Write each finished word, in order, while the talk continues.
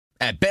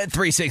At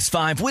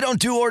Bet365, we don't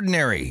do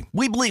ordinary.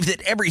 We believe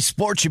that every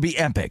sport should be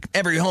epic.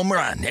 Every home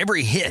run,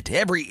 every hit,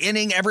 every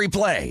inning, every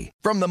play.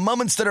 From the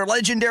moments that are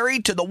legendary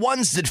to the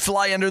ones that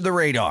fly under the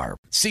radar.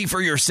 See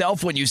for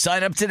yourself when you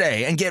sign up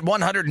today and get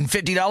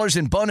 $150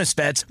 in bonus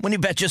bets when you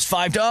bet just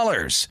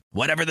 $5.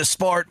 Whatever the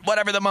sport,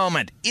 whatever the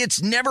moment,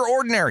 it's never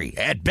ordinary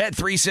at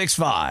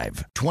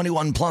Bet365.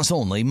 21 plus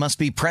only. Must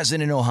be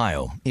present in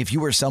Ohio. If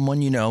you or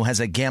someone you know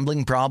has a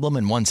gambling problem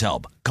and wants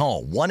help,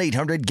 call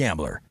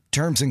 1-800-GAMBLER.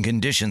 Terms and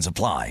conditions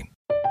apply.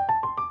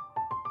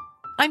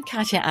 I'm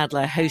Katya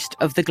Adler, host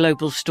of The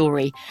Global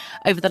Story.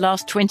 Over the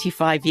last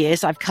 25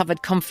 years, I've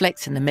covered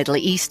conflicts in the Middle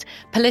East,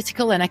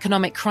 political and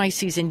economic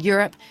crises in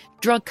Europe,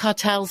 drug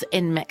cartels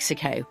in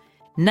Mexico.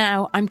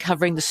 Now I'm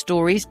covering the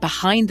stories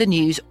behind the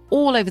news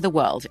all over the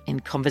world in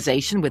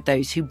conversation with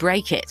those who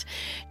break it.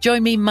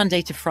 Join me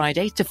Monday to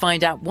Friday to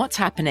find out what's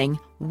happening,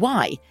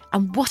 why,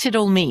 and what it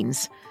all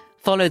means.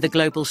 Follow The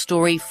Global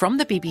Story from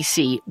the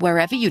BBC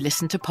wherever you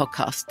listen to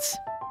podcasts.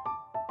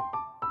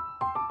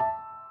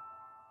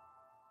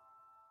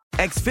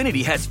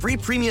 Xfinity has free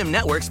premium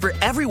networks for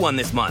everyone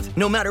this month,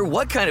 no matter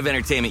what kind of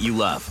entertainment you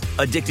love.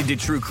 Addicted to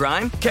true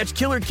crime? Catch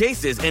killer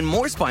cases and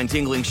more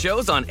spine-tingling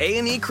shows on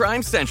A&E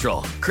Crime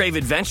Central. Crave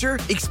adventure?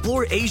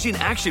 Explore Asian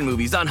action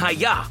movies on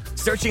Hi-YAH.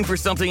 Searching for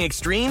something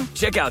extreme?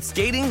 Check out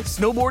skating,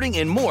 snowboarding,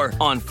 and more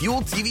on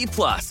Fuel TV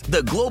Plus,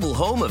 the global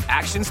home of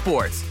action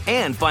sports.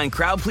 And find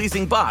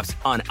crowd-pleasing bops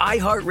on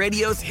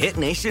iHeartRadio's Hit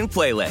Nation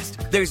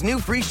playlist. There's new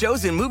free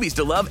shows and movies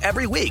to love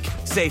every week.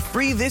 Say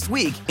free this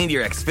week in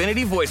your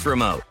Xfinity voice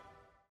remote.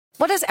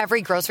 What does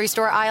every grocery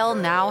store aisle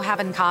now have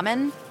in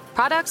common?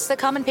 Products that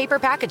come in paper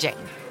packaging.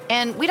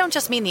 And we don't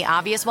just mean the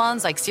obvious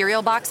ones like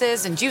cereal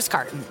boxes and juice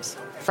cartons.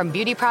 From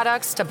beauty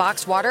products to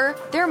boxed water,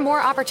 there are more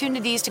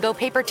opportunities to go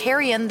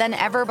papertarian than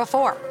ever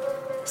before.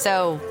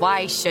 So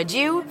why should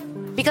you?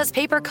 Because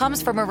paper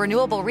comes from a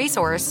renewable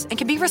resource and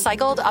can be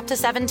recycled up to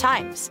 7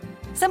 times.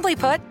 Simply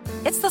put,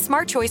 it's the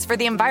smart choice for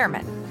the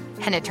environment.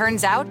 And it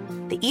turns out,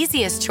 the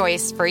easiest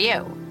choice for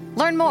you.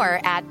 Learn more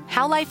at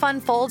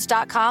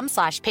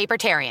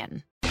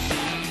howlifeunfolds.com/papertarian.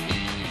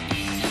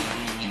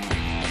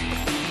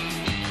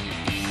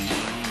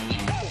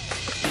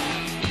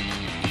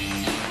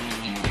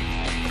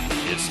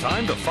 It's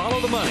time to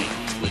follow the money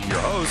with your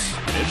hosts,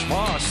 Mitch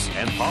Moss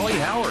and Paulie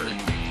Howard.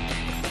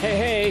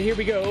 Hey, here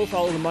we go.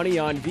 Follow the money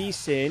on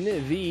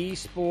VSiN, the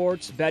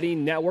Sports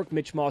Betting Network.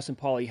 Mitch Moss and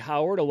Paulie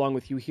Howard, along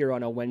with you here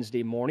on a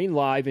Wednesday morning,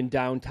 live in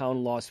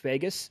downtown Las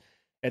Vegas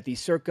at the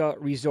Circa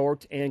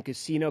Resort and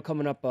Casino.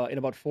 Coming up in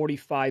about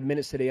 45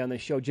 minutes today on the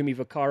show, Jimmy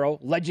Vaccaro,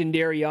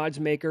 legendary odds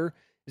maker,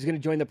 is going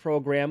to join the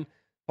program.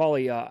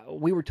 Paulie,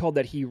 we were told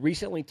that he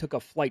recently took a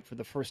flight for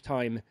the first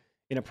time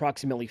in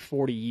approximately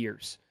 40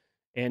 years.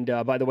 And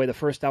by the way, the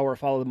first hour of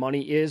Follow the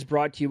Money is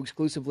brought to you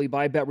exclusively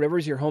by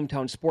BetRivers, your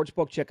hometown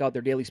sportsbook. Check out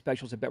their daily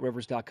specials at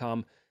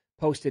betrivers.com,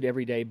 posted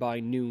every day by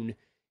noon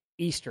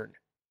Eastern.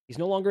 He's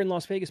no longer in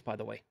Las Vegas, by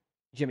the way.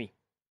 Jimmy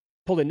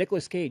pulled a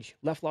Nicolas Cage,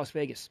 left Las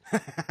Vegas.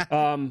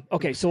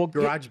 Okay, so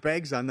garage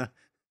bags on the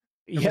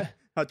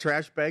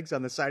trash bags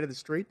on the side of the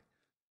street.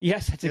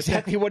 Yes, that's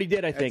exactly what he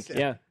did. I think.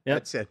 Yeah,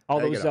 that's it. All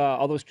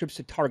those trips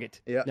to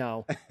Target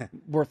now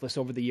worthless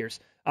over the years.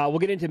 We'll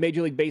get into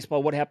Major League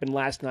Baseball. What happened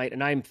last night,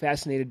 and I'm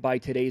fascinated by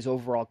today's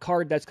overall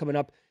card. That's coming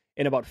up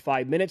in about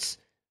 5 minutes.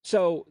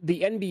 So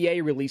the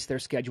NBA released their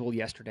schedule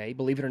yesterday.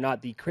 Believe it or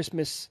not, the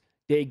Christmas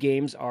Day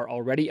games are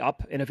already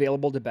up and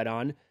available to bet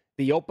on.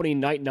 The opening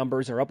night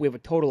numbers are up. We have a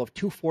total of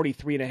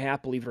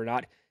 243.5, believe it or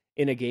not,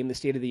 in a game, the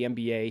state of the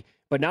NBA.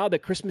 But now the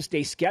Christmas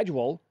Day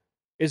schedule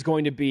is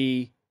going to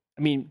be,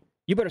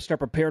 you better start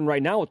preparing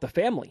right now with the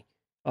family.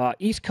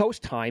 East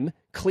Coast time,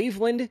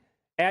 Cleveland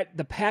at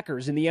the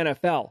Packers in the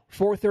NFL,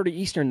 4:30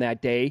 Eastern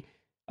that day.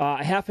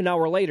 Half an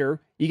hour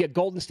later, you get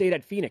Golden State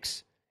at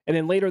Phoenix. And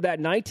then later that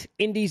night,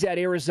 Indies at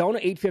Arizona,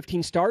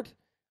 8:15 start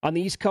on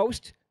the East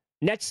Coast.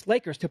 Nets,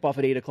 Lakers tip off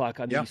at 8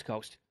 o'clock on the East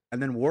Coast.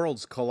 And then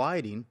worlds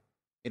colliding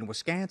in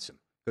Wisconsin,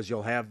 because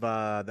you'll have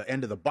the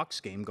end of the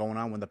Bucks game going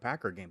on when the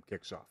Packer game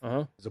kicks off.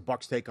 As the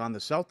Bucks take on the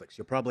Celtics.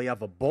 You'll probably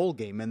have a bowl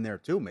game in there,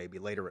 too, maybe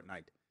later at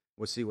night.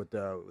 We'll see what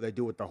they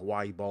do with the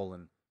Hawaii Bowl.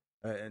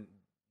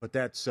 But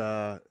that's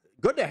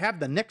good to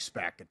have the Knicks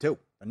back, too.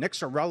 The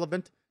Knicks are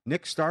relevant.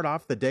 Knicks start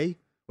off the day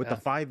with the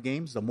 5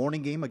 games, the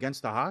morning game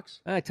against the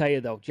Hawks. I tell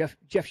you, though, Jeff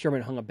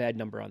Sherman hung a bad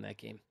number on that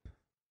game.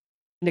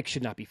 Knicks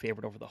should not be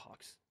favored over the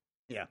Hawks.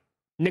 Yeah.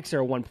 Knicks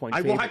are a 1-point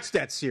favorite. I watched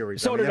that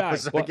series. So did I.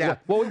 What's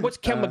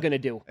Kemba going to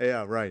do?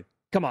 Yeah, right.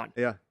 Come on.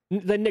 Yeah.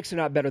 The Knicks are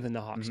not better than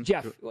the Hawks. Mm-hmm.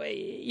 Jeff,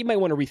 you might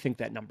want to rethink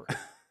that number.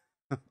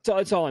 So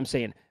that's all I'm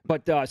saying.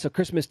 But so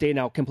Christmas Day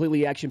now,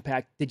 completely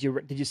action-packed. Did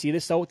you see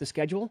this, though, with the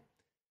schedule?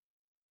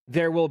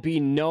 There will be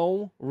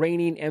no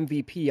reigning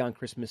MVP on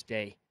Christmas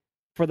Day.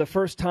 For the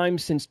first time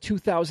since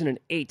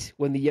 2008,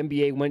 when the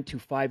NBA went to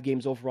 5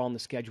 games overall on the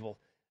schedule,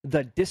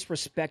 the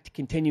disrespect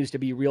continues to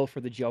be real for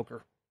the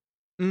Joker.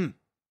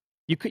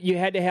 You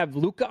had to have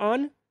Luka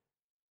on,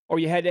 or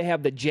you had to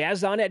have the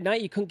Jazz on at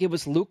night. You couldn't give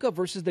us Luka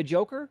versus the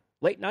Joker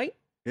late night?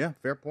 Yeah,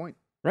 fair point.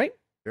 Right?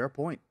 Fair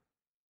point.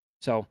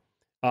 So,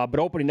 but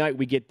opening night,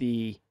 we get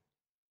the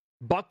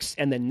Bucks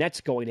and the Nets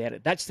going at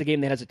it. That's the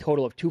game that has a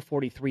total of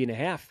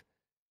 243.5.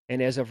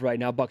 And as of right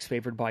now, Bucks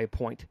favored by a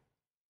point.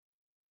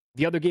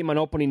 The other game on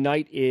opening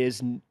night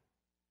is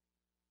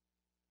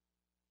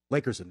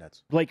Lakers and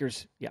Nets.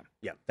 Lakers, yeah.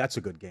 Yeah, that's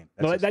a good game.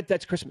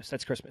 That's Christmas.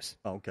 That's Christmas.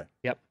 Oh, okay.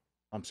 Yep.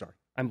 I'm sorry.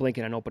 I'm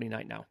blinking on opening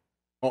night now.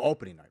 Oh,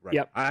 opening night, right.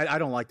 Yep. I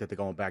don't like that they're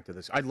going back to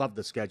this. I love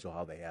the schedule,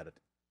 how they had it.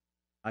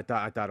 I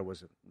thought it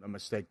was a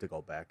mistake to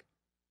go back.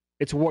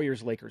 It's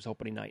Warriors-Lakers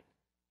opening night.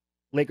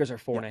 Lakers are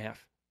 4.5.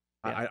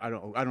 Yeah. I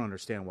don't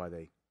understand why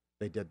they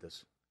did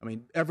this. I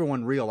mean,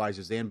 everyone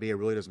realizes the NBA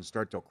really doesn't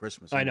start till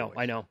Christmas. I know.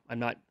 I'm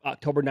not.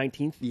 October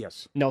 19th?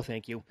 Yes. No,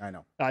 thank you. I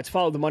know. It's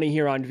Follow the Money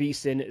here on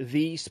VSiN,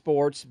 the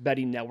sports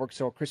betting network.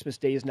 So Christmas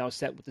Day is now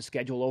set with the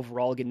schedule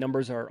overall. Again,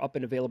 numbers are up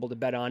and available to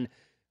bet on.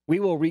 We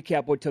will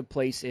recap what took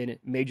place in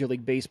Major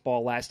League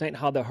Baseball last night,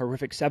 how the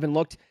horrific 7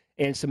 looked,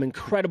 and some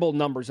incredible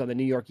numbers on the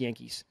New York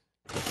Yankees.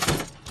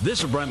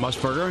 This is Brent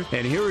Musburger,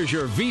 and here is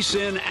your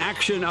VSiN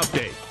action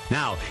update.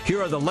 Now, here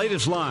are the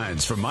latest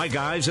lines from my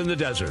guys in the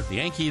desert. The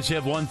Yankees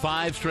have won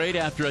 5 straight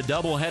after a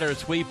doubleheader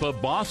sweep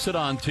of Boston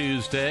on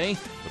Tuesday.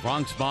 The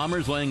Bronx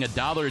Bombers laying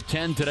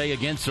 $1.10 today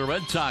against the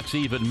Red Sox,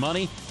 even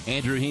money.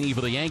 Andrew Heaney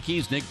for the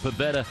Yankees, Nick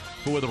Pivetta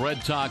for the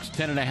Red Sox,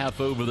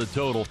 10.5 over the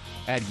total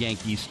at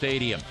Yankee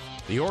Stadium.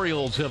 The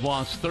Orioles have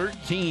lost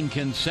 13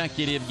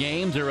 consecutive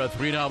games. They're a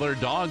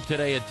 $3 dog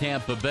today at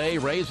Tampa Bay.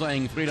 Rays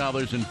laying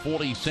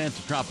 $3.40 at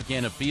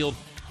Tropicana Field,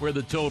 where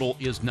the total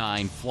is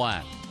 9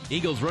 flat.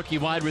 Eagles rookie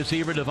wide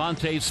receiver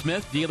Devontae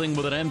Smith, dealing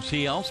with an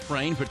MCL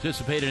sprain,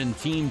 participated in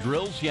team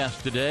drills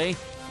yesterday.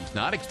 He's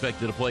not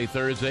expected to play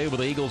Thursday, with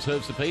the Eagles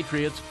host the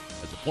Patriots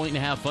as a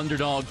 1.5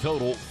 underdog,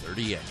 total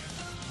 38.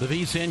 The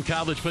VSiN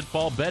College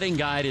Football Betting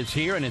Guide is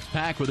here, and it's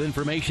packed with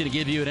information to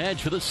give you an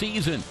edge for the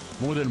season.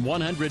 More than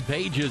 100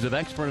 pages of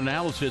expert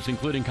analysis,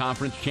 including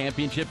conference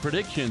championship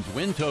predictions,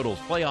 win totals,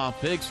 playoff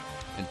picks,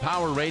 and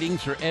power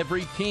ratings for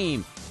every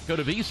team. Go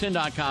to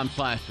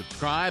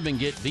vsin.com/subscribe and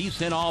get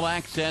VSiN All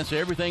Access,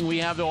 everything we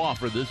have to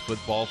offer this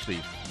football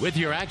season. With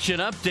your action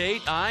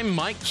update, I'm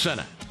Mike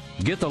Senna.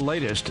 Get the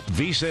latest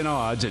VSiN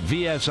odds at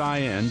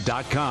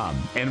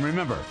vsin.com. And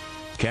remember,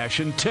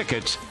 cashing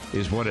tickets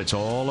is what it's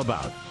all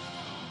about.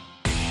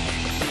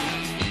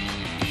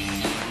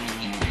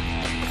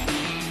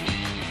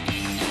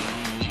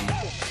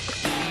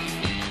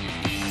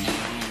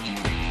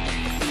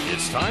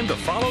 It's time to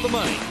follow the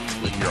money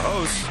with your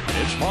hosts,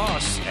 Mitch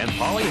Moss and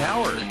Paulie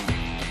Howard.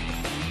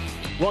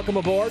 Welcome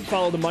aboard.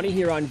 Follow the Money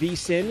here on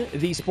VSiN,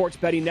 the sports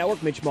betting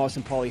network. Mitch Moss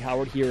and Paulie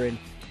Howard here in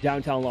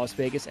downtown Las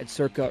Vegas at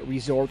Circa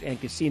Resort and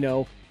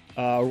Casino.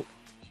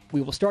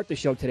 We will start the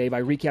show today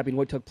by recapping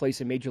what took place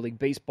in Major League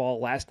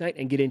Baseball last night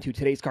and get into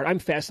today's card. I'm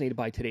fascinated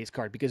by today's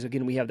card because,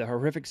 again, we have the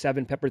horrific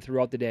 7 peppered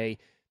throughout the day,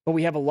 but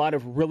we have a lot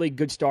of really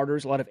good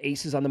starters, a lot of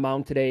aces on the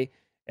mound today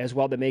as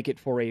well to make it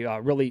for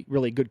a really,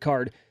 really good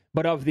card.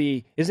 But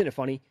isn't it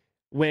funny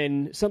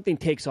when something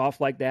takes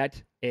off like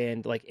that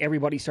and like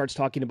everybody starts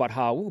talking about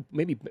how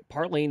maybe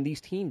parlaying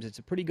these teams, it's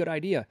a pretty good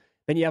idea.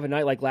 Then you have a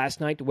night like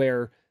last night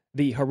where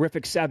the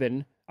horrific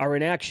 7 are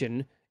in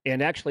action,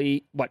 and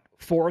actually,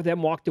 4 of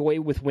them walked away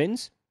with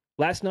wins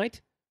last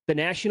night? The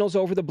Nationals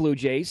over the Blue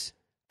Jays,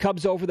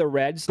 Cubs over the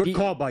Reds. Good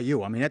call by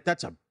you. I mean,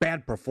 that's a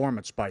bad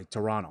performance by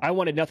Toronto. I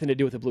wanted nothing to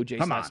do with the Blue Jays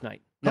last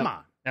night. Come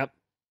on. Yep.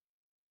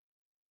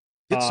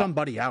 Get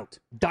somebody out.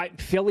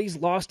 Phillies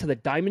lost to the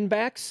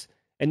Diamondbacks,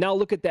 and now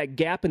look at that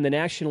gap in the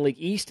National League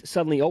East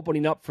suddenly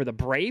opening up for the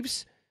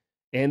Braves,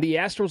 and the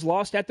Astros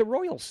lost at the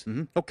Royals.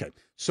 Mm-hmm. Okay,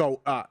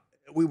 so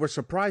we were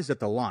surprised at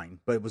the line,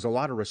 but it was a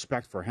lot of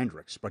respect for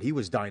Hendricks, but he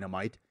was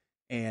dynamite,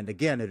 and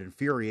again, it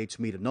infuriates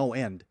me to no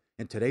end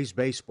in today's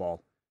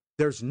baseball.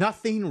 There's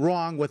nothing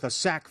wrong with a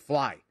sac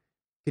fly.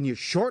 Can you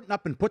shorten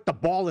up and put the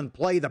ball in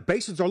play? The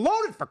bases are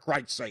loaded, for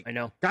Christ's sake. I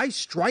know. Guys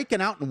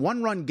striking out in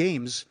one-run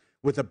games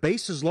with the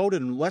bases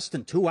loaded and less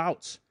than 2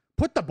 outs.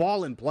 Put the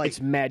ball in play. It's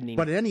maddening.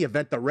 But in any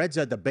event, the Reds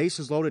had the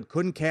bases loaded,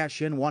 couldn't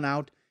cash in 1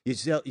 out. You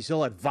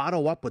still had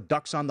Votto up with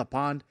ducks on the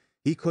pond.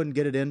 He couldn't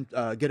get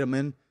him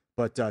in.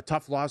 But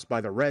tough loss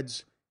by the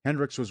Reds.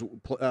 Hendricks was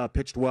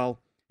pitched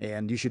well,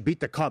 and you should beat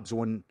the Cubs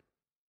when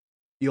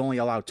you only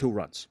allow 2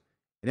 runs.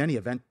 In any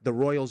event, the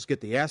Royals get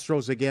the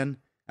Astros again,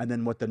 and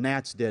then what the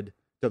Nats did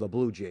to the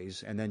Blue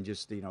Jays, and then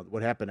just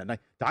what happened at night.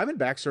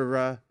 Diamondbacks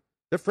are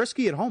they're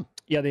frisky at home.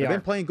 Yeah, They've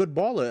been playing good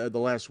ball the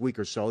last week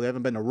or so. They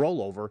haven't been a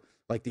rollover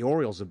like the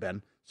Orioles have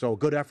been. So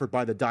good effort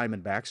by the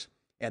Diamondbacks.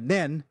 And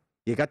then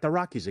you got the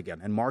Rockies again.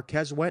 And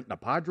Marquez went, and the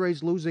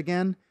Padres lose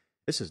again.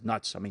 This is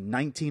nuts. I mean,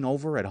 19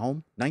 over at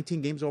home,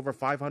 19 games over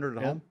 500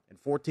 at home, and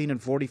 14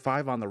 and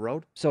 45 on the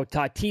road. So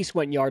Tatis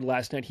went yard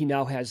last night. He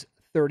now has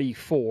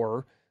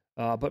 34.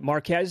 But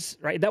Marquez,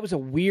 right? That was a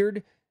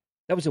weird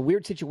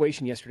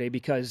situation yesterday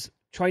because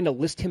trying to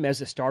list him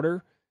as a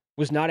starter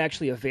was not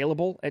actually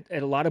available at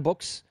a lot of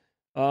books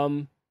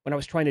when I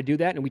was trying to do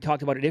that. And we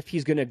talked about it. If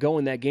he's going to go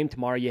in that game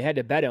tomorrow, you had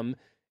to bet him.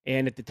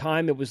 And at the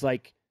time, it was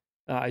like,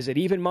 is it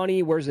even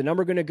money? Where's the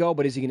number going to go?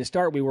 But is he going to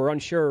start? We were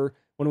unsure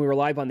when we were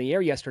live on the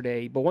air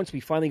yesterday. But once we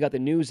finally got the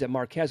news that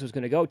Marquez was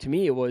going to go, to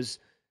me, it was,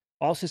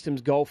 all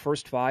systems go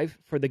first 5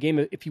 for the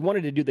game. If you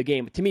wanted to do the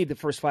game, to me, the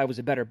first 5 was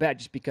a better bet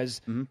just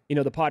because,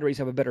 the Padres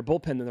have a better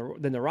bullpen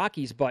than the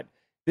Rockies. But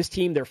this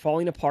team, they're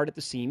falling apart at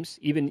the seams.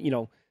 Even,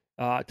 to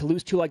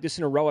lose 2 like this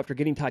in a row after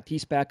getting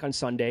Tatis back on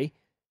Sunday.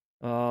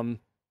 And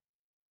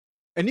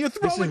you're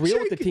throwing this is real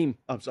with the team.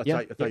 I thought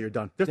you were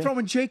done. They're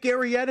throwing Jake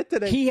Arrieta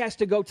today. He has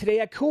to go today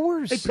at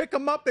Coors. They pick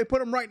him up. They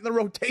put him right in the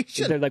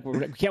rotation. They're like,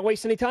 we can't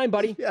waste any time,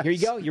 buddy. Yes. Here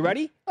you go. You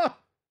ready?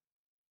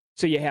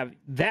 So you have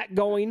that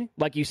going.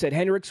 Like you said,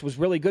 Hendricks was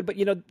really good. But,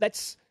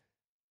 that's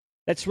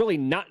really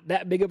not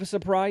that big of a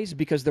surprise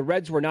because the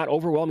Reds were not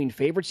overwhelming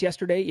favorites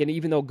yesterday. And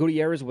even though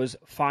Gutierrez was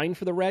fine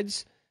for the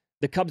Reds,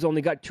 the Cubs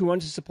only got 2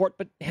 runs of support.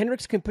 But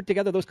Hendricks can put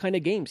together those kind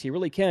of games. He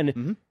really can.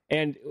 Mm-hmm.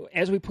 And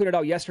as we pointed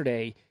out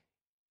yesterday,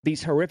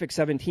 these horrific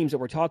 7 teams that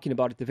we're talking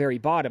about at the very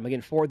bottom,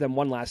 again, 4 of them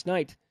won last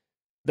night.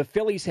 The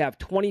Phillies have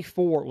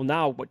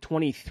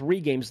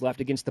 23 games left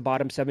against the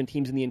bottom 7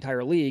 teams in the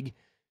entire league.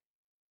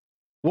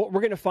 What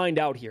we're going to find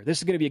out here, this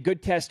is going to be a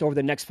good test over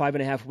the next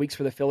 5.5 weeks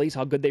for the Phillies,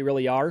 how good they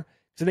really are.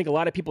 Because I think a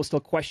lot of people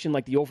still question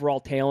like the overall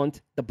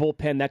talent, the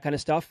bullpen, that kind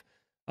of stuff.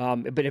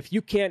 But if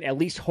you can't at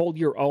least hold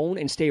your own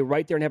and stay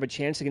right there and have a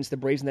chance against the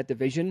Braves in that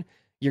division,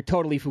 you're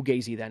totally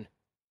fugazi then.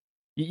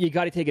 You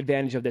got to take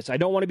advantage of this. I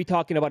don't want to be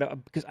talking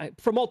about because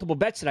for multiple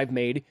bets that I've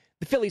made,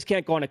 the Phillies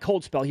can't go on a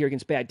cold spell here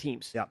against bad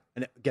teams. Yeah,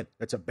 and again,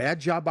 it's a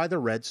bad job by the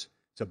Reds.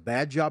 It's a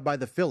bad job by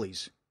the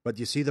Phillies. But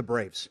you see the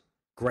Braves.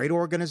 Great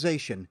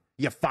organization.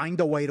 You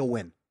find a way to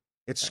win.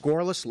 It's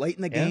scoreless late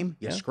in the game.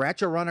 You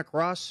scratch a run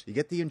across. You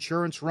get the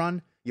insurance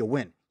run. You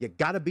win. You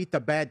got to beat the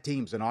bad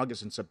teams in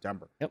August and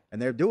September. Yep.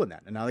 And they're doing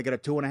that. And now they got a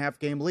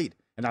 2.5-game lead.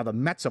 And now the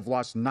Mets have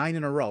lost 9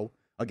 in a row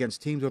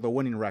against teams with a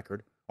winning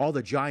record. All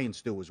the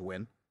Giants do is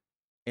win.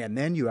 And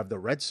then you have the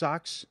Red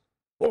Sox.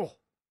 Oh,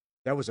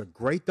 that was a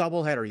great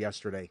doubleheader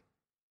yesterday.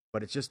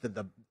 But it's just that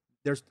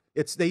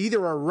they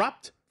either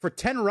erupt for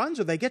 10 runs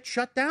or they get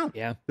shut down.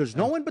 Yeah. There's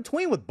no in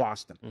between with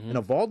Boston. Mm-hmm.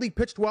 And Eovaldi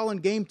pitched well in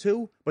Game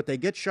 2, but they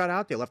get shut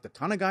out. They left a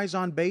ton of guys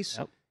on base.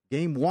 Yep.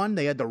 Game 1,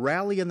 they had the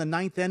rally in the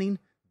 9th inning.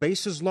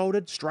 Bases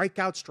loaded,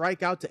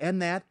 strikeout to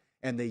end that.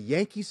 And the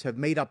Yankees have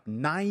made up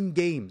 9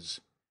 games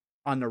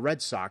on the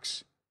Red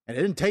Sox. And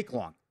it didn't take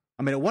long.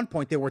 I mean, at one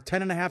point, they were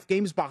 10.5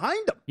 games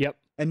behind them. Yep.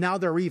 And now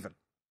they're even.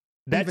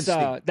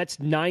 That's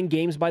 9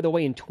 games, by the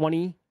way, in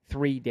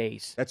 23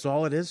 days. That's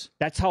all it is?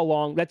 That's how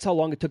long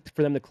it took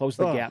for them to close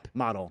the gap.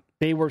 Model.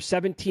 They were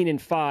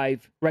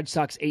 17-5, Red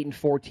Sox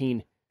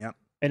 8-14. Yep.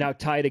 And now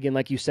tied again,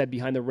 like you said,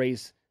 behind the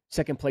Rays,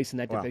 second place in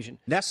that division.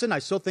 Nesson, I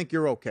still think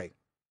you're okay.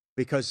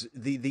 Because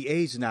the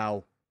A's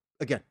now,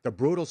 again, the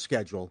brutal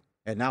schedule,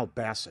 and now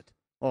Bassett.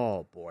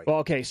 Oh, boy. Well,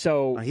 okay,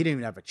 so... he didn't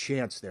even have a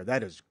chance there.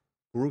 That is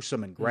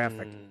gruesome and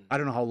graphic. I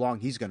don't know how long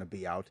he's going to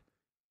be out.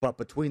 But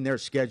between their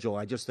schedule,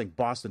 I just think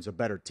Boston's a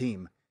better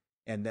team.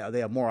 And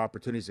they have more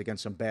opportunities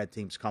against some bad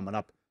teams coming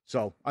up.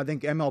 So I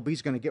think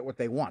MLB's going to get what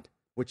they want,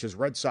 which is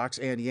Red Sox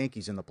and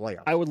Yankees in the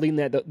playoffs. I would lean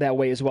that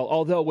way as well.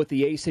 Although with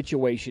the A's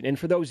situation, and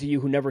for those of you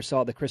who never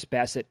saw the Chris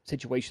Bassett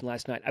situation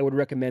last night, I would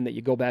recommend that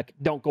you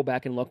don't go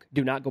back and look.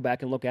 Do not go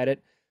back and look at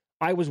it.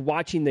 I was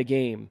watching the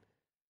game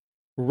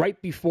right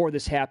before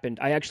this happened.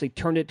 I actually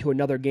turned it to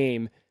another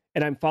game,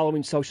 and I'm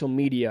following social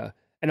media,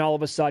 and all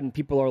of a sudden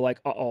people are like,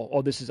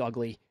 this is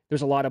ugly.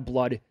 There's a lot of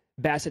blood.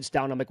 Bassett's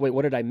down. I'm like, wait,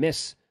 what did I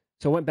miss?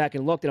 So I went back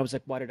and looked, and I was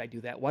like, why did I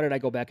do that? Why did I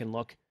go back and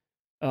look?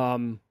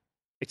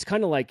 It's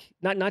kind of like,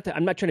 I'm not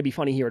trying to be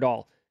funny here at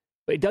all,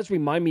 but it does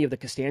remind me of the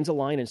Costanza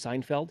line in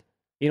Seinfeld.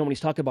 You know, when he's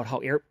talking about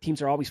how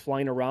teams are always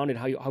flying around and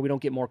how we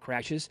don't get more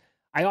crashes.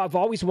 I've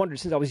always wondered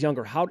since I was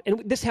younger,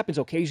 and this happens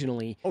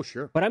occasionally. Oh,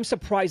 sure. But I'm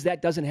surprised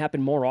that doesn't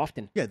happen more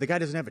often. Yeah, the guy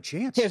doesn't have a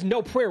chance. He has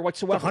no prayer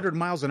whatsoever. 100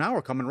 miles an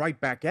hour coming right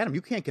back at him.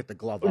 You can't get the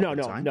glove up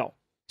in time. No.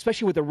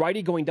 Especially with the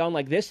righty going down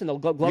like this and the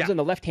gloves on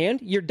the left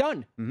hand, you're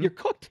done. Mm-hmm. You're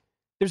cooked.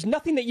 There's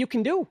nothing that you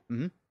can do.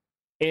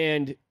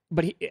 Mm-hmm.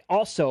 But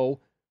also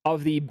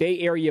of the Bay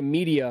Area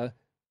media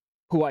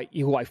who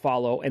I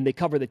follow, and they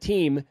cover the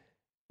team,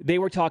 they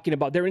were talking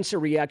about their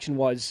instant reaction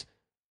was,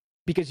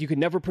 because you could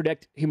never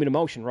predict human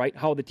emotion, right?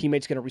 How the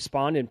teammate's going to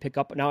respond and pick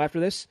up now after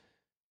this.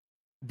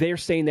 They're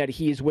saying that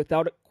he is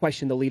without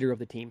question the leader of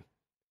the team.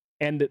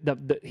 And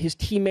his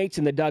teammates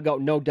in the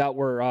dugout, no doubt,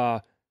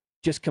 were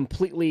just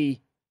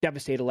completely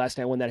devastated last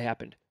night when that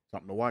happened.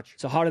 Something to watch.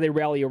 So how do they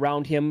rally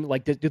around him?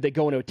 Like, do they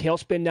go into a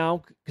tailspin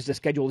now because the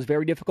schedule is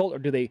very difficult, or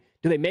do they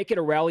make it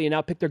a rally and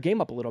now pick their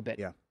game up a little bit?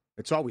 Yeah,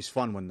 it's always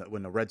fun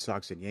when the Red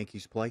Sox and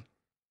Yankees play,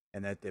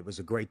 and that it was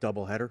a great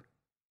doubleheader.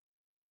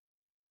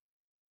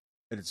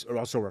 And it's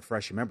also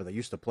refreshing. Remember, they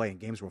used to play in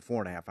games were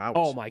 4.5 hours.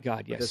 Oh my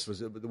God, yes. But this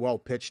was well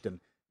pitched. And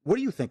what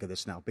do you think of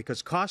this now?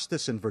 Because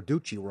Costas and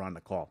Verducci were on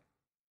the call.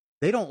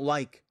 They don't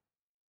like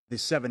the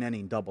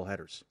 7-inning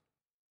doubleheaders,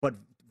 but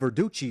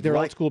Verducci, they're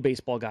old school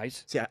baseball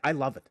guys. See, I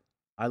love it.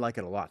 I like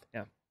it a lot.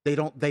 Yeah.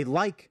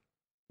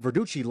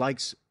 Verducci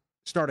likes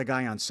start a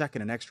guy on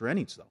second in extra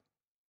innings, though.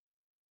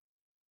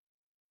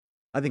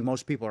 I think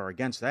most people are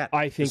against that.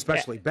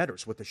 Especially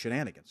bettors with the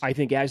shenanigans. I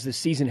think as the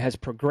season has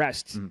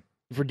progressed,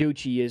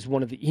 Verducci is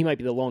he might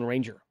be the Lone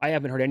Ranger. I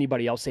haven't heard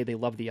anybody else say they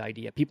love the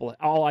idea. People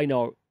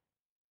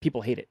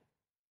hate it.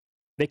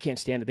 They can't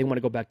stand it. They want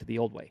to go back to the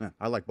old way. Yeah,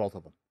 I like both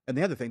of them. And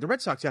the other thing, the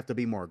Red Sox have to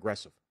be more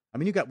aggressive. I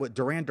mean, you got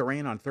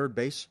Duran on third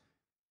base,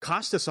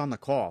 Costas on the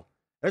call.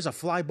 There's a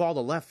fly ball to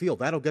left field.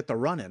 That'll get the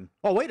run in.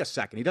 Oh, wait a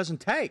second. He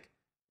doesn't take.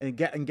 And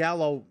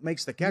Gallo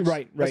makes the catch.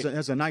 Right.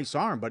 Has a nice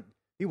arm, but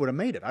he would have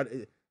made it.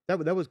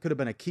 Could have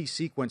been a key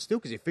sequence, too,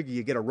 because you figure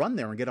you get a run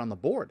there and get on the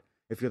board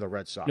if you're the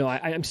Red Sox. No,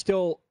 I'm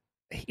still,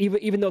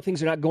 even though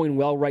things are not going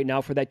well right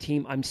now for that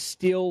team, I'm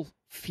still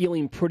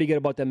feeling pretty good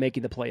about them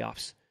making the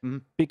playoffs.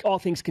 Mm-hmm. All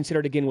things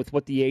considered, again, with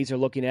what the A's are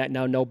looking at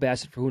now, no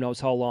Bassett for who knows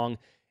how long.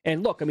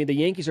 And look, I mean, the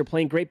Yankees are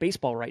playing great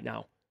baseball right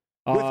now.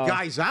 With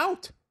guys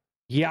out?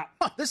 Yeah.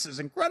 This is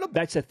incredible.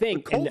 That's the thing.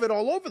 With COVID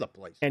all over the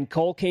place. And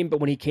Cole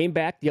but when he came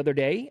back the other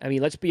day, I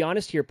mean, let's be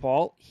honest here,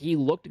 Paul, he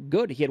looked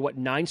good. He had,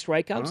 9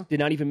 strikeouts, did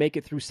not even make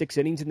it through 6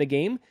 innings in the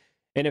game.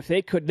 And if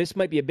they could, this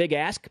might be a big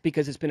ask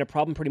because it's been a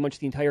problem pretty much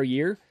the entire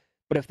year.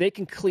 But if they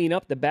can clean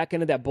up the back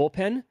end of that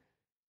bullpen,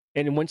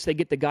 and once they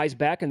get the guys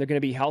back and they're going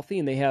to be healthy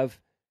and they have,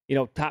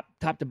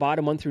 top to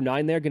bottom 1 through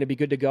 9 there, going to be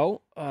good to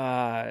go,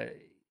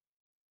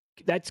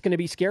 that's going to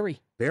be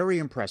scary. Very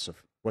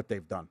impressive what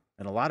they've done.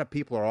 And a lot of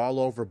people are all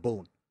over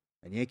Boone.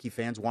 And Yankee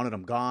fans wanted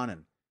him gone,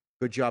 and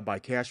good job by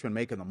Cashman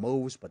making the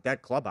moves. But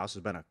that clubhouse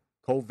has been a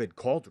COVID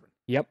cauldron.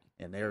 Yep.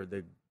 And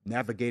they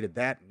navigated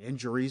that and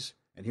injuries,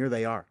 and here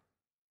they are.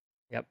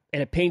 Yep.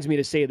 And it pains me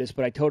to say this,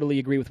 but I totally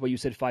agree with what you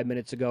said 5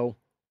 minutes ago.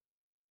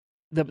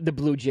 The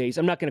Blue Jays,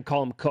 I'm not going to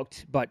call them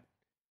cooked, but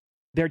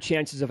their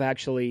chances of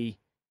actually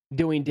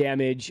doing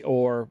damage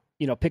or,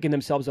 picking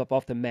themselves up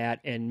off the mat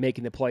and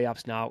making the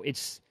playoffs now,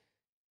 it's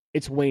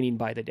waning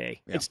by the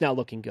day. Yeah. It's not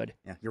looking good.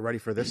 Yeah. You ready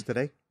for this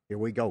today? Here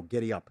we go.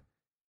 Giddy up.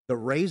 The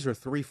Rays are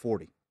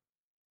 340.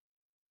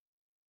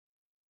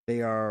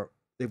 They're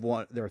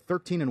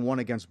 13-1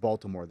 against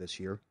Baltimore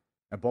this year,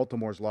 and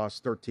Baltimore's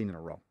lost 13 in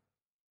a row.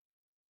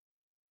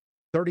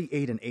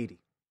 38-80.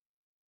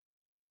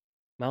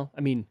 Well, I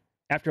mean,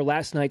 after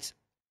last night's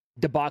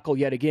debacle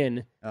yet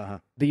again,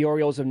 the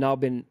Orioles have now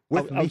been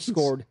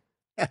outscored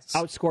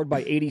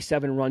by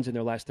 87 runs in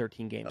their last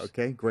 13 games.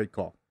 Okay, great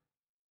call.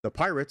 The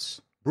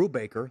Pirates,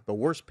 Brubaker, the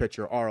worst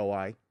pitcher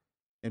ROI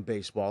in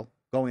baseball,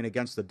 going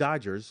against the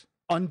Dodgers.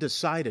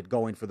 Undecided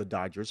going for the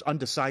Dodgers.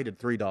 Undecided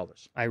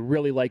 $3. I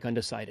really like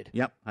undecided.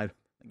 Yep. I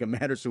think it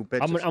matters who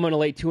pitches. I'm going to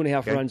lay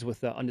 2.5 runs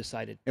with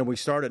undecided. And we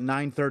start at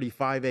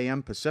 9:35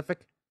 a.m.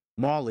 Pacific.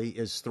 Molly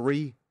is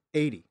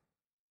 380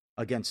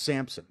 against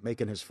Sampson,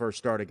 making his first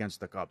start against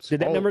the Cubs.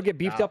 Did that number get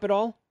beefed up at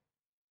all?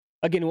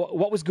 Again,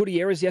 what was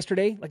Gutierrez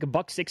yesterday? Like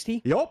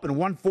 $1.60? He opened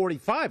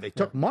 145. They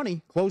took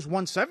money, closed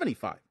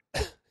 175.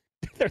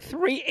 They're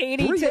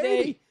 380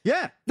 today.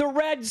 Yeah. The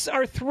Reds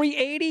are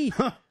 380.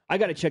 I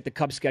got to check the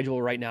Cubs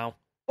schedule right now.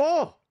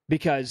 Oh.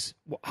 Because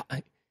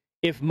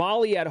if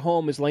Molly at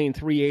home is laying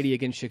 380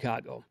 against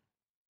Chicago.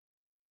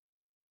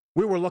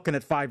 We were looking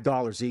at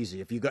 $5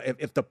 easy.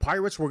 If the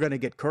Pirates were going to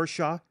get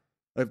Kershaw,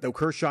 if the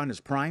Kershaw in his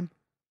prime,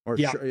 or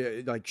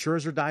like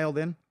Scherzer dialed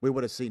in, we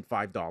would have seen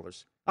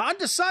 $5.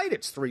 Undecided,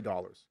 it's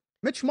 $3.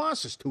 Mitch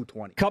Moss is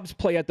 $2.20. Cubs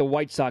play at the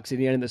White Sox at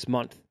the end of this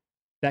month.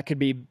 That could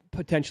be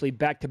potentially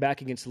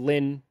back-to-back against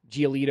Lynn,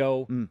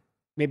 Giolito,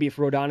 maybe if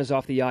Rodon is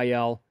off the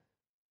IL.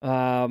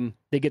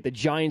 They get the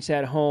Giants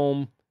at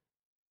home,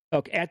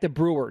 at the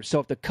Brewers.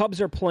 So if the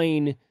Cubs are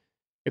playing,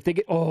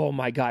 oh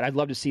my God, I'd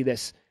love to see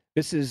this.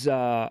 This is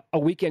a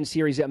weekend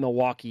series at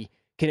Milwaukee.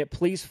 Can it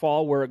please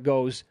fall where it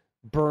goes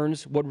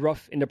Burns,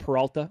 Woodruff into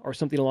Peralta or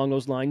something along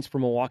those lines for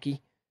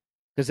Milwaukee?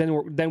 Because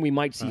then we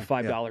might see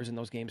 $5 in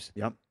those games.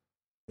 Yep.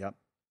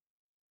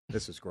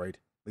 This is great.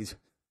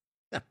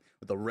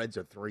 The Reds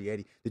are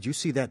 380. Did you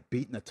see that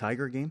beat in the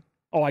Tiger game?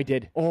 Oh, I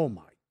did. Oh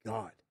my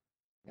God.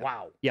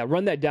 Wow. Yeah,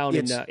 run that down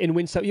and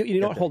win some.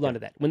 You know what? Hold on to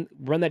that.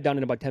 Run that down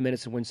in about 10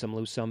 minutes and win some,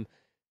 lose some.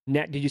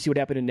 Did you see what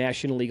happened in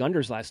National League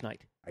unders last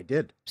night? I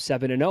did.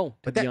 7-0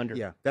 to the under.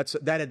 Yeah,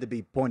 that had to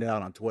be pointed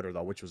out on Twitter,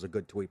 though, which was a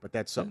good tweet. But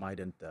that's something I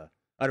didn't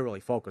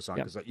really focus on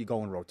because you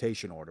go in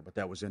rotation order. But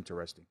that was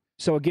interesting.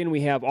 So, again,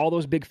 we have all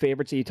those big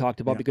favorites that you talked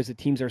about because the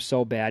teams are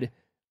so bad.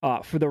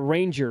 For the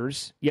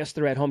Rangers, yes,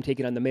 they're at home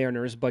taking on the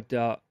Mariners, but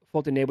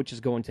Fulton Nabich is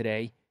going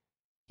today.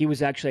 He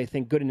was actually, I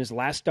think, good in his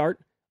last start.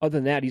 Other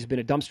than that, he's been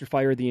a dumpster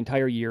fire the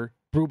entire year.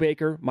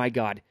 Brubaker, my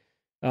God,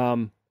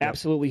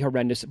 absolutely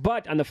horrendous.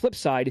 But on the flip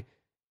side,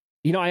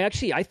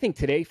 I think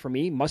today for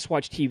me,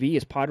 must-watch TV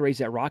is Padres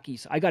at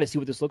Rockies. I got to see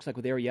what this looks like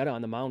with Arrieta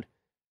on the mound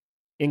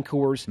in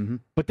Coors. Mm-hmm.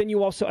 But then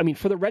you also,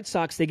 for the Red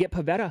Sox, they get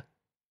Pivetta.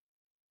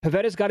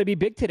 Pivetta's got to be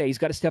big today. He's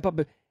got to step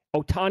up.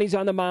 Ohtani's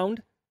on the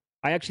mound.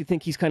 I actually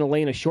think he's kind of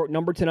laying a short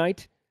number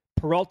tonight.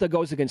 Peralta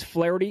goes against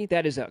Flaherty.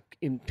 That is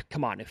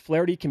come on. If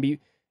Flaherty can be,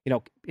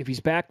 if he's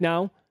back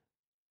now,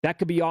 that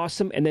could be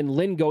awesome. And then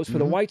Lynn goes for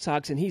the White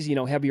Sox, and he's,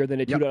 heavier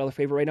than a $2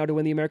 favorite right now to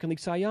win the American League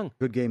Cy Young.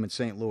 Good game in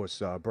St.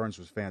 Louis. Burns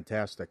was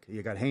fantastic.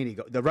 You got Haney.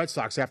 The Red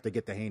Sox have to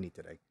get to Haney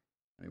today.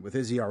 With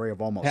his ERA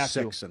of almost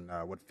 6 and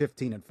with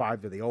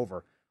 15-5 to the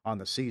over on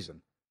the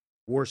season.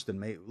 Worse than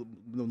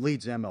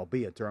leads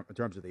MLB in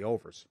terms of the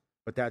overs.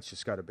 But that's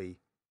just got to be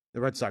the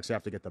Red Sox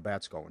have to get the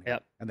bats going.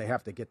 Yep. And they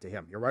have to get to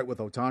him. You're right with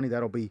Ohtani.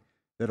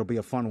 That'll be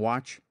a fun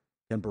watch.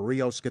 Can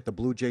Barrios get the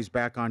Blue Jays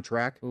back on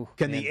track? Ooh,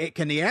 can the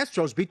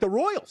Astros beat the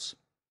Royals?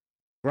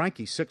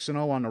 Greinke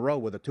 6-0 on the road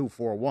with a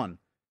 2.41.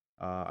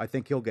 I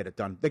think he'll get it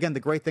done. Again, the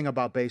great thing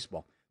about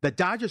baseball, the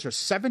Dodgers are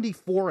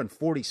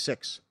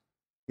 74-46.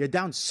 You're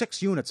down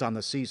 6 units on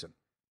the season.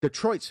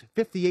 Detroit's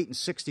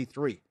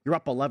 58-63. You're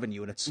up 11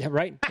 units. Yeah,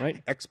 right.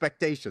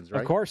 Expectations,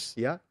 right? Of course.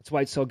 Yeah. That's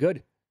why it's so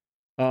good.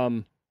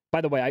 By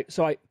the way, I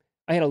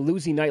had a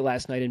losing night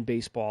last night in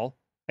baseball.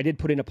 I did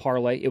put in a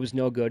parlay. It was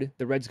no good.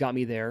 The Reds got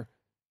me there.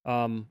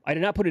 I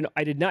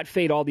did not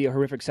fade all the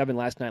horrific 7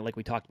 last night like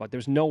we talked about.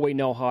 There's no way,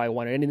 no how I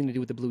wanted anything to do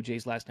with the Blue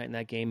Jays last night in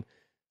that game.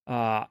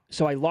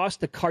 So I lost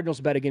the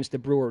Cardinals bet against the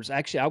Brewers.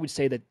 Actually, I would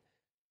say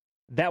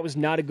that was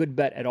not a good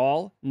bet at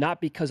all.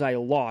 Not because I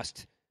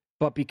lost,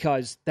 but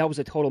because that was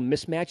a total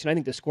mismatch, and I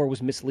think the score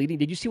was misleading.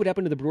 Did you see what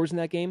happened to the Brewers in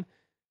that game?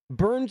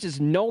 Burns is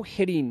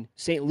no-hitting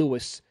St.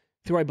 Louis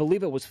through, I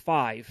believe it was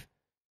 5.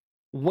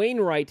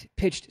 Wainwright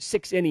pitched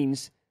 6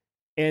 innings,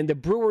 and the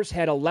Brewers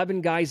had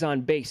 11 guys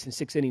on base in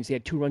 6 innings. They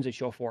had 2 runs to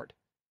show for it.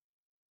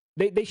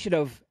 They should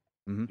have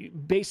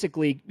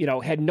basically,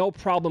 had no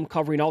problem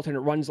covering alternate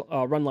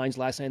run lines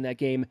last night in that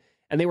game,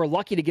 and they were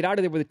lucky to get out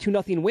of there with a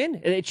 2-0 win.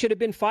 It should have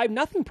been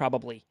 5-0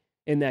 probably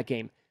in that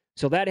game.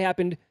 So that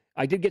happened.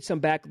 I did get some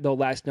back, though,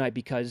 last night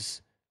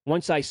because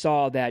once I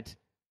saw that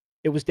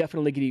it was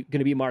definitely going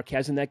to be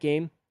Marquez in that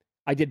game,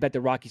 I did bet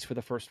the Rockies for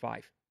the first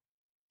 5.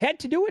 Had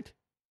to do it.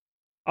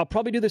 I'll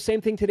probably do the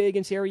same thing today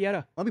against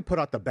Arrieta. Let me put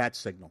out the bat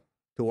signal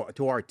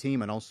to our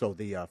team and also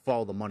the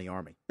Follow the Money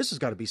Army. This has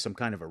got to be some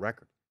kind of a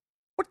record.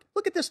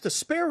 Look at this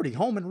disparity,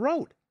 home and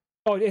road.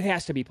 Oh, it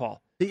has to be,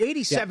 Paul. The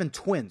 87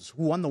 Twins,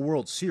 who won the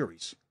World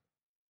Series,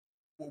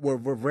 were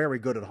very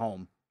good at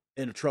home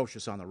and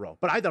atrocious on the road.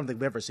 But I don't think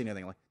we've ever seen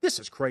anything like this.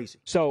 Is crazy.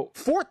 So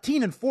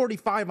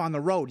 14-45 on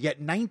the road,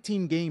 yet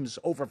 19 games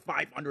over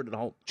 500 at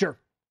home. Sure.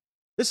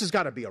 This has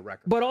got to be a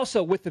record. But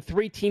also with the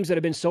 3 teams that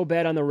have been so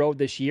bad on the road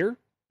this year,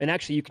 and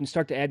actually you can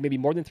start to add maybe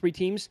more than 3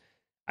 teams.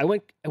 I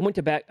went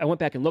back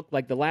and looked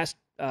like the last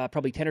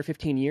probably 10 or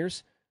 15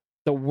 years,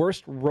 the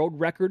worst road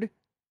record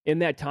in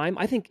that time.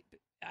 I think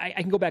I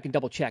can go back and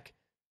double check.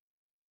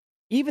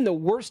 Even the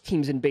worst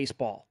teams in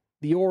baseball,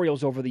 the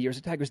Orioles over the years,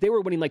 the Tigers, they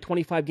were winning like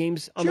 25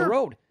 games on the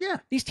road. Yeah.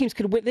 These teams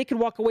could win. They could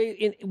walk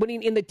away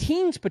winning in the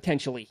teens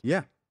potentially.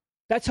 Yeah.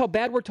 That's how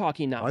bad we're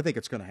talking now. Well, I think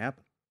it's going to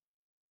happen.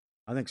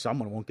 I think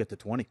someone won't get to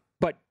 20.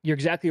 But you're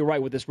exactly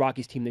right with this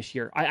Rockies team this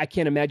year. I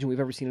can't imagine we've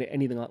ever seen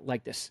anything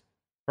like this,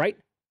 right?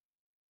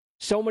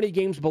 So many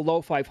games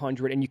below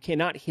 500, and you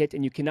cannot hit,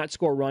 and you cannot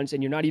score runs,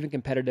 and you're not even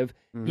competitive.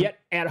 Mm-hmm. Yet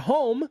at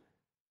home,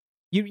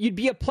 you'd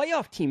be a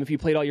playoff team if you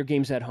played all your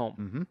games at home.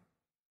 Mm-hmm.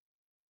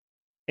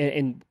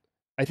 And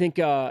I think,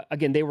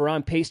 again, they were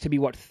on pace to be,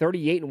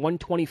 38 and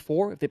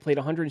 124 if they played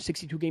a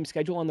 162-game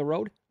schedule on the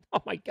road?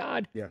 Oh, my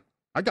God. Yeah.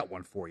 I got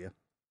one for you.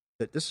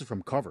 This is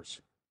from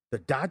Covers. The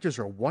Dodgers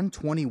are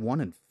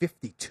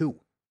 121-52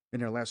 in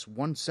their last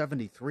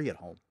 173 at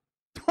home.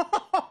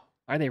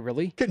 Are they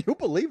really? Can you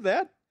believe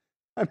that?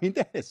 I mean,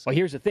 that is... Well,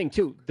 here's the thing,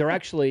 too. They're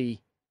not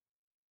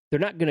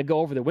going to go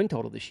over the win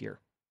total this year.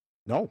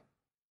 No.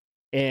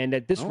 And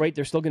at this rate,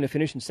 they're still going to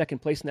finish in second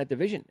place in that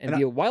division and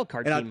be a wild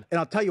card team. And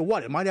I'll tell you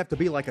what, it might have to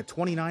be like a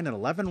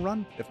 29-11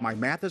 run, if my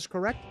math is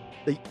correct.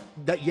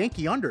 That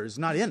Yankee under is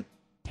not in.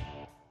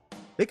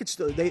 They could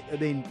still,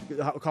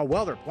 how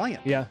well they're playing.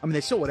 Yeah. I mean,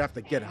 they still would have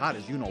to get hot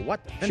as you know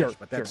what to finish,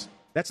 but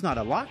that's not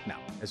a lock now,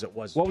 as it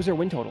was. What was their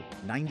win total?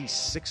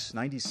 96,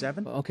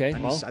 97. Okay,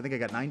 I think I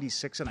got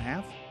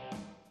 96.5.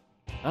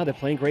 Oh, they're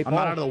playing great ball. I'm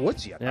not out of the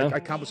woods yet. Yeah.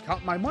 I was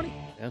counting my money.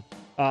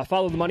 Yeah.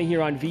 Follow the money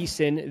here on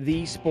VSiN,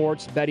 the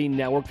Sports Betting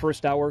Network.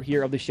 First hour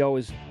here of the show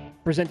is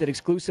presented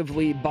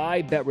exclusively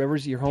by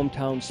BetRivers, your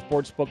hometown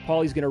sportsbook.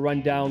 Paulie's going to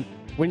run down,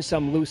 win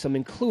some, lose some,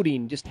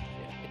 including just a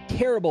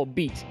terrible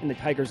beat in the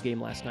Tigers game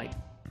last night.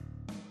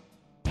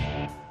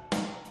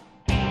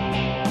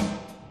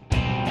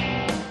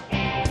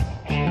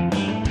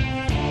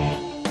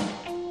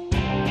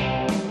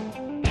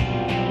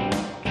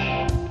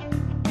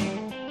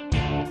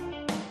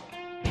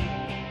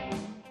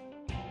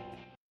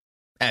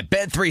 At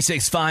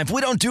Bet365,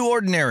 we don't do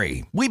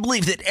ordinary. We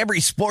believe that every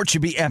sport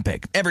should be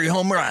epic. Every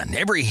home run,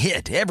 every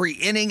hit, every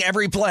inning,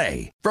 every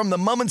play. From the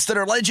moments that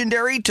are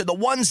legendary to the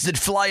ones that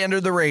fly under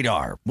the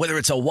radar. Whether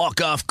it's a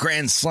walk-off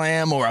grand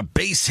slam or a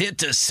base hit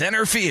to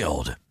center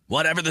field.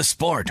 Whatever the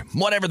sport,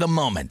 whatever the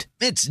moment.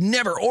 It's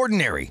never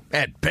ordinary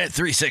at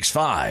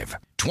Bet365.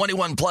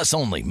 21 plus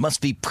only. Must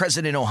be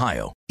present in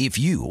Ohio. If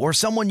you or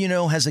someone you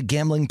know has a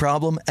gambling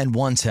problem and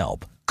wants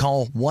help,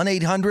 call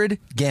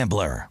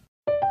 1-800-GAMBLER.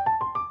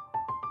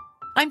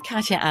 I'm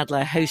Katya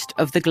Adler, host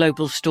of The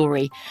Global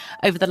Story.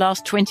 Over the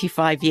last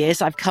 25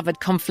 years, I've covered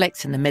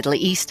conflicts in the Middle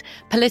East,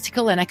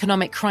 political and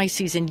economic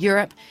crises in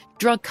Europe,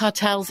 drug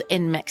cartels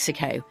in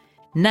Mexico.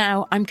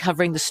 Now I'm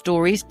covering the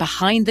stories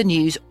behind the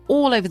news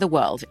all over the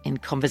world in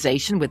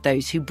conversation with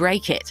those who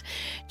break it.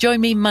 Join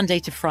me Monday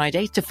to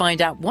Friday to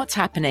find out what's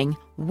happening,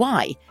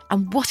 why,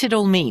 and what it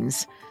all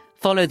means.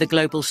 Follow The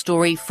Global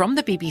Story from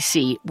the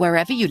BBC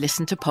wherever you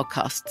listen to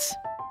podcasts.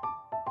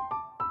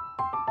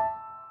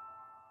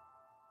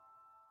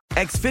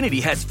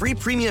 Xfinity has free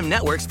premium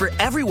networks for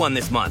everyone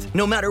this month,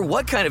 no matter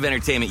what kind of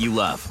entertainment you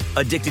love.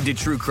 Addicted to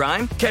true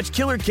crime? Catch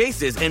killer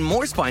cases and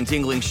more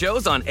spine-tingling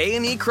shows on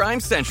A&E Crime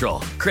Central.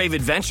 Crave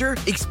adventure?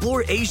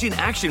 Explore Asian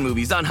action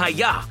movies on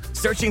Hi-YAH.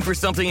 Searching for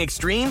something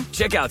extreme?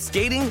 Check out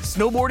skating,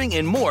 snowboarding,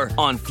 and more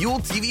on Fuel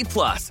TV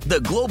Plus,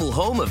 the global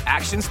home of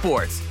action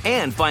sports.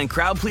 And find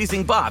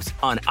crowd-pleasing bops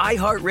on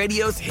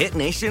iHeartRadio's Hit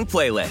Nation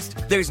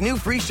playlist. There's new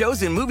free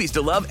shows and movies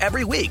to love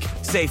every week.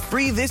 Say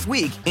free this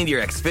week in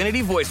your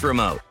Xfinity voice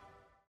remote.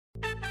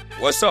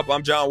 What's up?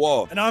 I'm John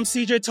Wall. And I'm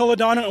CJ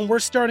Toledano, and we're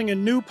starting a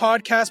new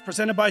podcast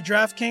presented by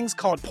DraftKings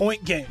called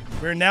Point Game.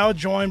 We're now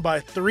joined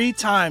by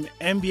three-time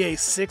NBA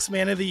Sixth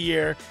Man of the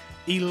Year,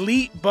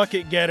 elite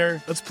bucket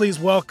getter. Let's please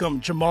welcome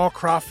Jamal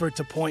Crawford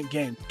to Point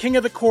Game. King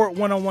of the Court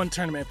one-on-one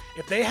tournament.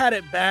 If they had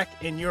it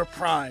back in your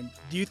prime,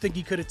 do you think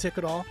you could have took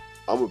it all?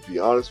 I'm going to be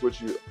honest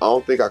with you. I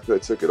don't think I could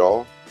have took it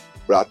all,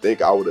 but I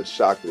think I would have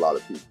shocked a lot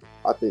of people.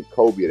 I think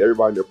Kobe and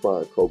everybody in their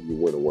prime, Kobe would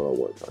win a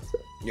one-on-one contest.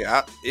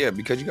 Yeah,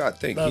 because you got to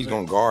think he's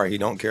going to guard. He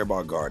don't care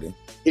about guarding.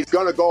 He's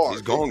going to guard.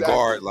 He's going to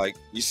guard. Like,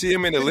 you see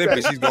him in the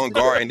Olympics, he's going to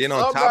guard. And then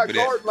on top of that. I'm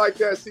not guarding like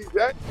that,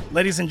 CJ.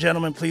 Ladies and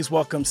gentlemen, please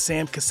welcome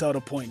Sam Cassell to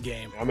Point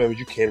Game. I remember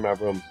you came out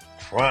from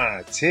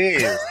prime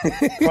 10.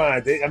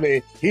 I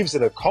mean, he was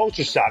in a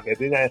culture shock. And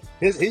then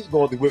he's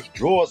going through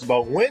withdrawals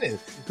about winning.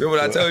 Remember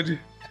what I told you?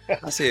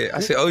 I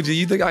said, OG,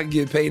 you think I can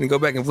get paid and go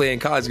back and play in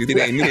college because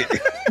it ain't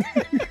it?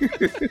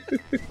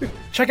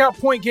 Check out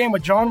Point Game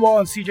with John Wall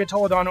and CJ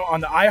Toledano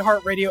on the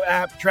iHeartRadio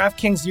app,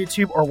 DraftKings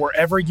YouTube, or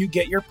wherever you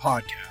get your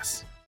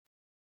podcasts.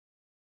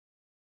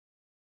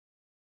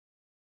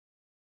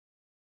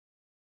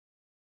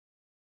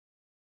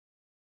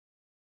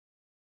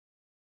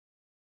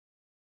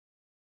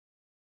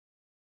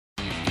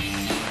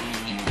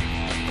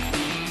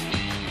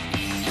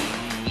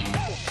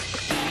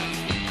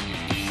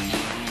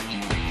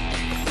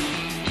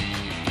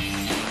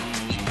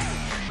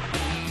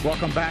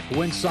 Welcome back.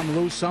 Win some,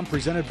 lose some.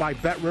 Presented by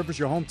BetRivers,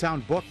 your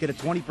hometown book. Get a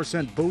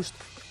 20% boost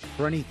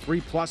for any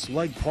 3-plus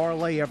leg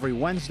parlay every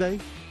Wednesday.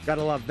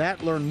 Gotta love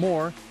that. Learn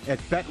more at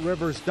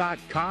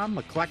BetRivers.com.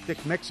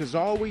 Eclectic mix as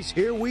always.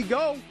 Here we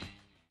go.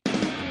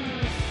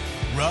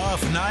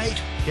 Rough night?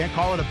 Can't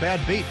call it a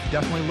bad beat.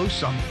 Definitely lose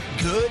some.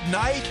 Good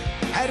night?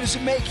 How does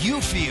it make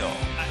you feel?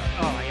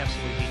 I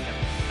absolutely hate them.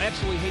 I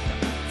absolutely hate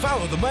them.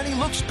 Follow the Money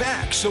Looks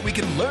Back so we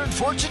can learn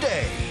for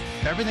today.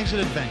 Everything's an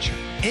adventure.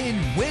 In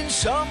Win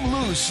Some,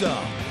 Lose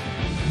Some.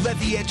 Let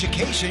the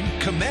education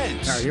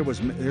commence. All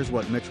right, here's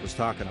what Mitch was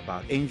talking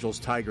about. Angels,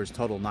 Tigers,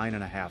 total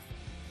 9.5.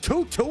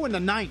 2-2 in the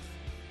ninth.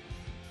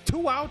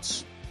 2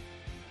 outs.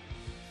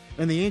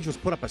 And the Angels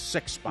put up a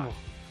 6 spot.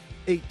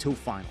 8-2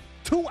 final.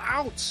 2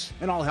 outs,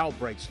 and all hell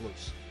breaks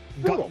loose.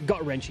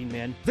 Gut-wrenching,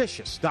 man.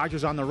 Vicious.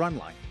 Dodgers on the run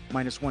line.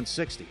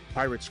 -160.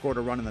 Pirates scored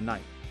a run in the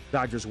ninth.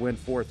 Dodgers win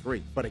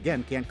 4-3, but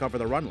again, can't cover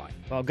the run line.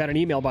 Well, got an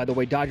email, by the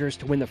way. Dodgers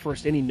to win the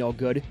first inning, no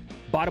good.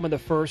 Bottom of the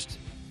first,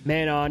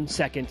 man on,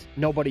 second,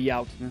 nobody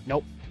out.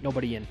 Nope,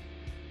 nobody in.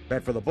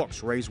 Bet for the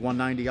books. Rays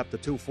 190 up to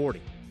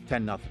 240.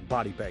 10-0.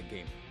 Body bag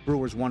game.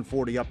 Brewers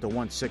 140 up to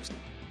 160.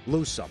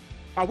 Lose some.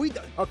 Are we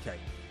done? Okay.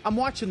 I'm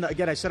watching,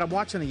 again, I said I'm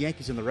watching the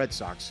Yankees and the Red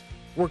Sox.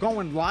 We're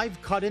going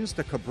live cut-ins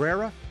to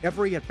Cabrera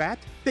every at-bat.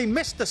 They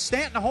missed the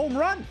Stanton home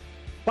run.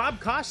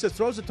 Bob Costa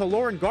throws it to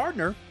Lauren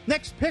Gardner.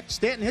 Next pitch,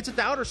 Stanton hits it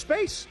to outer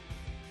space.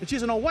 And she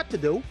doesn't know what to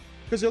do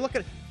because they're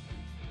looking.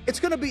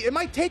 It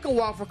might take a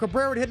while for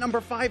Cabrera to hit number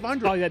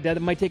 500. Oh, yeah,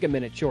 that might take a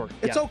minute, sure.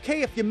 It's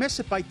okay if you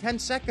miss it by 10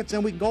 seconds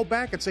and we can go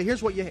back and say,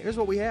 here's what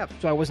we have.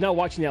 So I was not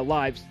watching that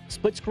live.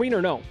 Split screen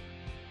or no?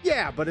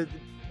 Yeah, but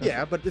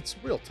it's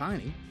real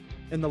tiny.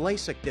 And the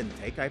LASIK didn't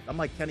take. I'm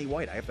like Kenny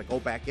White. I have to go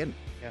back in.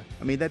 Yeah.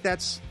 I mean,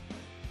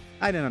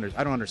 I don't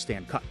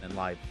understand cutting in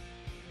live.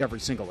 Every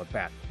single at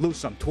bat. Lose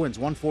some. Twins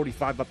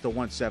 145 up to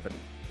 170.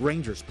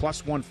 Rangers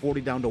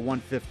 +140 down to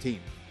 115.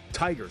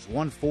 Tigers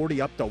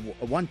 140 up to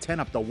 110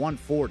 up to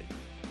 140.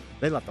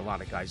 They left a lot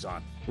of guys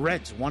on.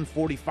 Reds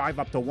 145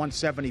 up to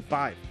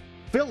 175.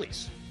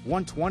 Phillies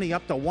 120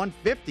 up to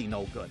 150.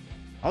 No good.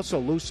 Also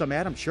lose some.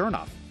 Adam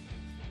Chernoff.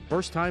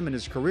 First time in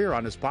his career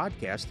on his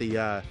podcast. He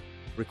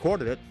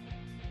recorded it.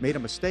 Made a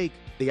mistake.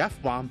 The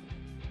F-bomb.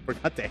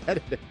 Forgot to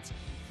edit it.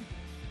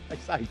 I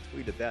saw he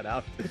tweeted that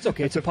out. It's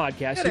okay. It's a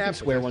podcast. You can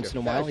swear once in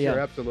a while. Yeah,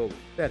 sure, absolutely.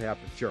 That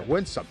happens. Sure.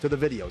 Win some to the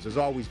videos. As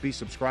always, be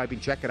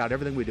subscribing. Check it out.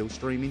 Everything we do,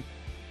 streaming,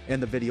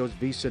 and the videos,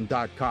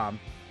 vsin.com.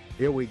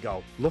 Here we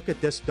go. Look at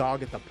this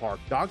dog at the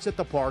park. Dogs at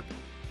the park,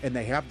 and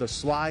they have the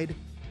slide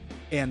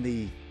and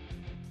the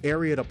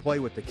area to play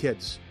with the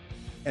kids.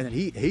 And then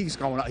he's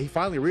going. He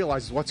finally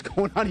realizes what's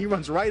going on. He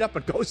runs right up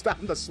and goes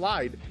down the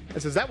slide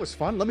and says, "That was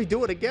fun. Let me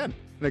do it again."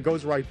 And it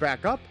goes right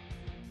back up.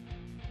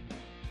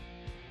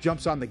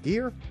 Jumps on the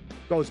gear,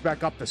 goes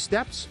back up the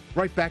steps,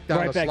 right back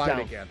down the slide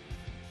again.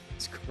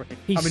 It's great.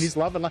 He's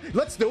loving life.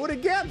 Let's do it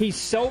again. He's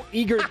so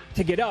eager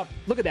to get up.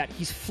 Look at that.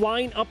 He's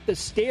flying up the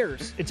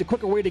stairs. It's a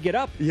quicker way to get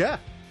up. Yeah.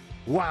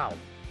 Wow.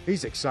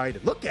 He's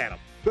excited. Look at him.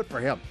 Good for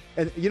him.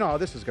 And you know how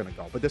this is going to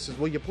go. But this is,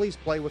 will you please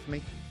play with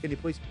me? Can you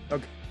please?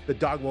 Okay. The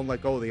dog won't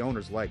let go of the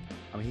owner's leg.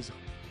 I mean,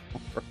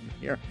 from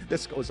here.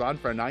 This goes on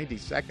for 90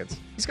 seconds.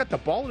 He's got the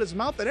ball in his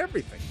mouth and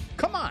everything.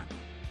 Come on.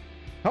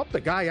 Help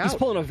the guy out. He's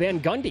pulling a Van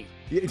Gundy.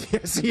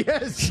 Yes, he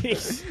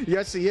is.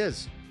 Yes, he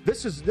is.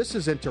 This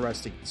is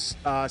interesting.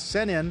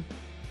 Sent in.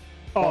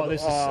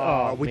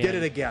 We did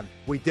it again.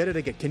 We did it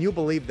again. Can you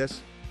believe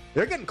this?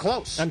 They're getting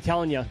close. I'm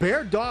telling you.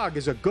 Bear-dog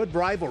is a good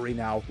rivalry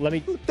now.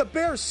 The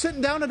Bear's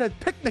sitting down at a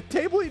picnic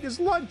table eating his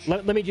lunch.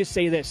 Let me just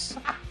say this.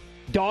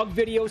 Dog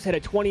videos had a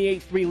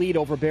 28-3 lead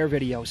over Bear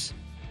videos.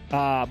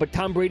 But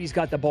Tom Brady's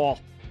got the ball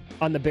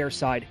on the Bear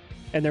side,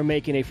 and they're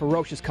making a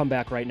ferocious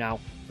comeback right now.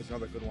 There's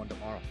another good one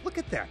tomorrow. Look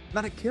at that.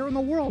 Not a care in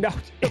the world. No,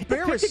 the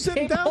Bear is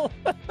sitting down.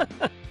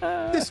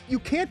 You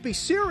can't be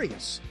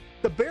serious.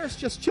 The Bear's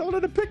just chilling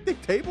at a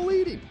picnic table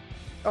eating.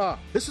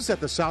 This is at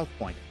the South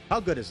Point. How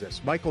good is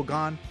this? Michael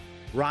Gahn,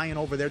 Ryan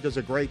over there does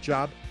a great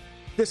job.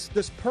 This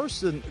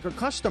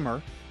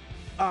customer,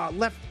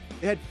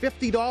 had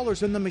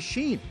 $50 in the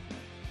machine.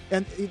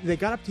 And they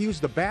got up to use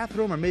the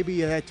bathroom, or maybe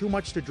you had too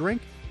much to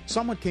drink.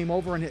 Someone came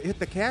over and hit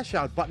the cash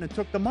out button and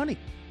took the money.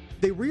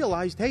 They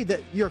realized, hey,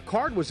 that your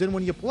card was in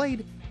when you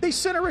played. They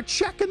sent her a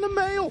check in the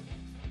mail.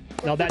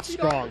 Now that's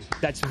strong.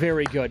 That's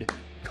very good.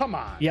 Come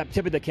on. Yep,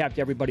 tip of the cap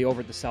to everybody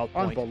over at the South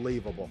Point.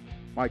 Unbelievable.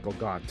 Michael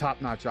Gahn,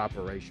 top-notch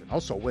operation.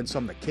 Also win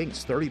some of the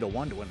Kings,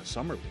 30-1 to win the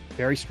Summer League.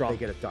 Very strong. They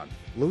get it done.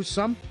 Lose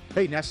some.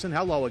 Hey, Nesson,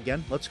 hello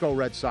again. Let's go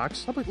Red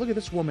Sox. Look at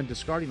this woman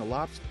discarding a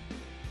lobster.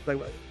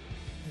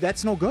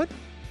 That's no good?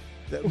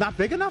 Not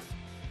big enough?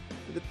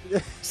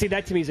 See,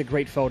 that to me is a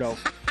great photo.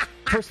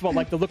 First of all,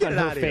 like the look on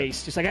her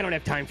face, just like, I don't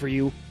have time for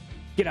you.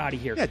 Get out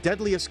of here. Yeah,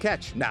 deadliest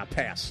catch. Nah,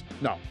 pass.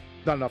 No,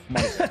 not enough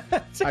money.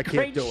 I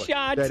can't do it.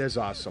 That is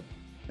awesome.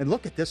 And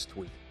look at this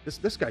tweet.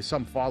 This guy's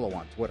some follow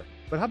on Twitter.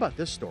 But how about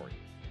this story?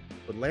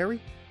 But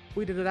Larry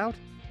tweeted it out.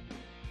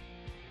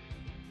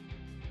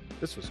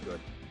 This was good.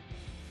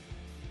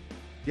 Do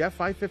you have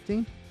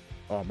 5:15?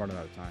 Oh, I'm running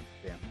out of time.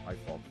 Damn, my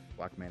fault.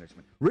 Clock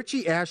management.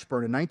 Richie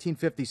Ashburn in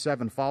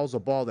 1957 fouls a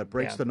ball that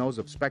breaks the nose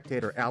of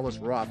spectator Alice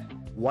Roth,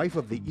 wife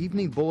of the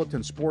Evening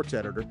Bulletin sports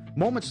editor.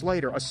 Moments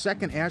later, a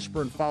second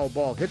Ashburn foul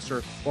ball hits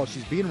her while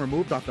she's being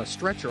removed off the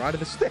stretcher out of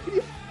the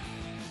stadium.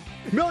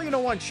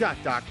 1,000,000-to-1 shot,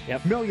 Doc.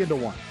 Yep.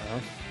 1,000,000-to-1.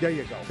 There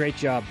you go. Great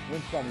job.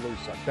 Win some, lose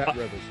some. Bet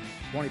Rivers.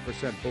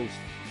 20% boost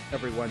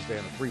every Wednesday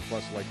on a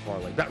 3+ leg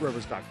parlay.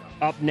 BetRivers.com.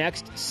 Up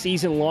next,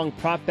 season-long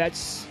prop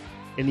bets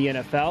in the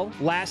NFL.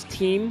 Last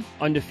team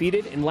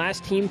undefeated and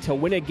last team to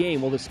win a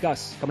game. We'll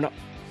discuss coming up.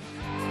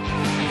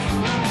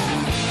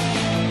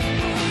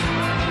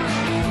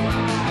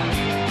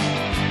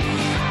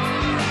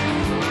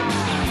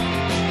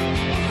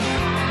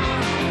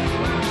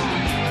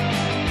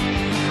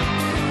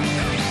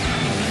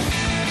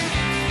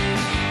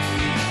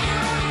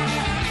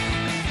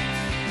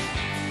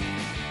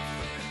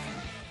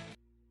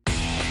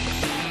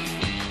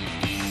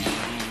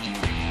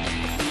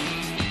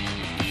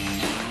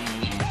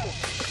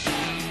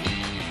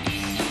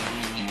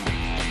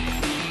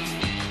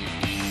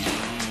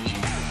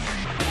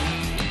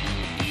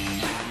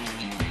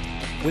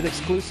 With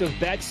exclusive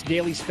bets,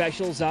 daily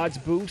specials, odds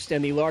boost,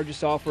 and the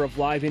largest offer of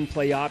live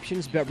in-play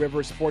options,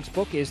 BetRivers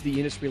Sportsbook is the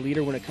industry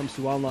leader when it comes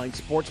to online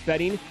sports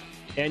betting.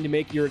 And to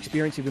make your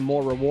experience even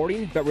more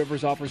rewarding,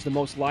 BetRivers offers the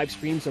most live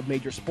streams of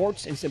major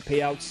sports, instant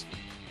payouts,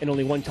 and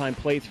only one-time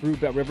playthrough.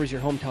 BetRivers,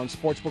 your hometown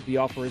sportsbook. The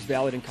offer is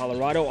valid in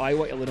Colorado,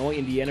 Iowa, Illinois,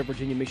 Indiana,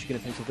 Virginia, Michigan,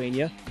 and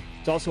Pennsylvania.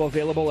 It's also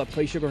available at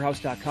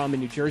PlaySugarHouse.com in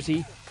New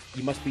Jersey.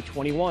 You must be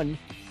 21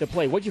 to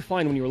play. What'd you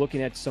find when you were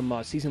looking at some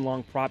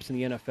season-long props in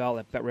the NFL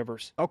at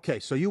BetRivers? Okay,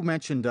 so you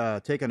mentioned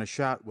taking a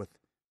shot with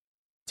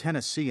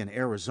Tennessee and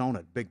Arizona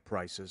at big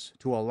prices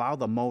to allow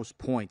the most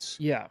points.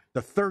 Yeah.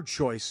 The third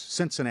choice,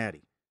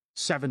 Cincinnati,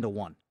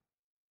 7-1.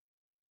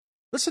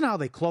 Listen how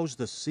they closed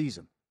the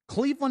season.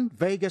 Cleveland,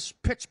 Vegas,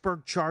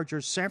 Pittsburgh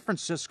Chargers, San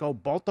Francisco,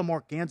 Baltimore,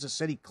 Kansas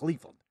City,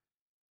 Cleveland.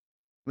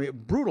 I mean,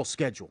 brutal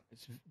schedule.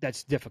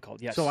 That's difficult,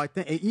 yes. So I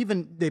think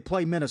even they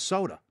play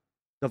Minnesota.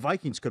 The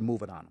Vikings could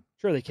move it on them.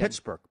 Sure they can.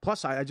 Pittsburgh.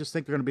 Plus, I just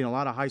think they're going to be in a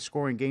lot of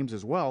high-scoring games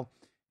as well.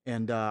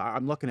 And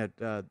I'm looking at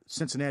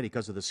Cincinnati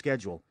because of the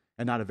schedule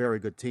and not a very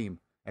good team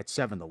at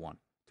 7-1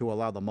 to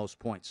allow the most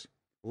points.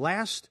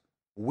 Last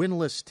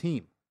winless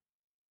team.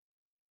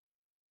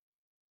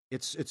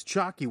 It's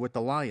chalky with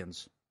the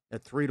Lions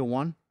at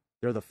 3-1.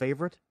 They're the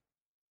favorite.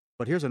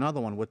 But here's another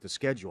one with the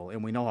schedule,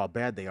 and we know how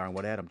bad they are and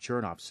what Adam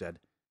Chernoff said.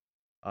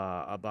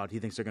 About he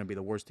thinks they're going to be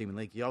the worst team in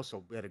the league. He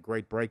also had a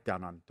great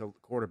breakdown on the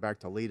quarterback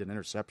to lead in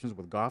interceptions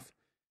with Goff.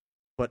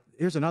 But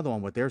here's another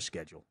one with their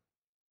schedule.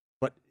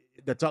 But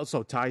that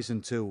also ties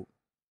into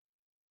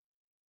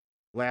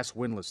last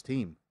winless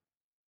team.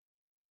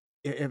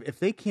 If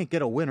they can't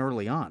get a win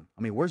early on,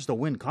 I mean, where's the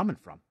win coming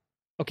from?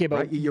 Okay,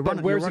 but,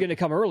 right? Where's it going to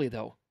come early,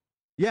 though?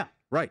 Yeah,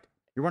 right.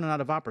 You're running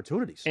out of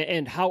opportunities.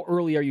 And how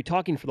early are you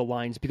talking for the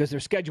Lions? Because their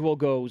schedule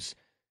goes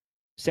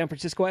San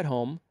Francisco at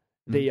home.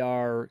 Mm-hmm. They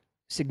are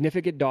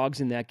significant dogs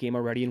in that game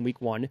already in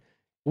week 1.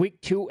 Week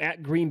 2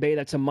 at Green Bay,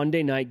 that's a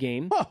Monday night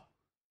game. Oh.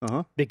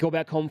 Uh-huh. They go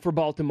back home for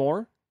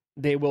Baltimore.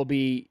 They will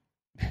be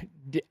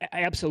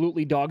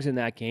absolutely dogs in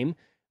that game.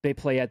 They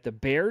play at the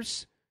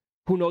Bears.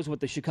 Who knows what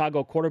the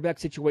Chicago quarterback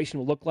situation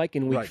will look like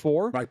in week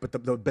 4? Right, but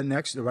the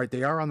next,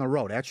 they are on the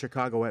road at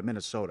Chicago, at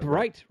Minnesota.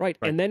 Right.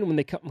 And then when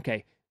they come,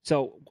 okay,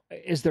 so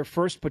is their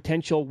first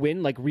potential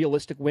win, like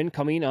realistic win,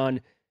 coming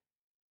on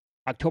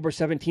October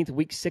 17th,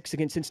 week 6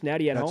 against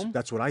Cincinnati at home?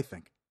 That's what I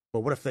think. But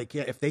what if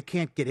they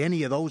can't get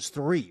any of those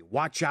 3?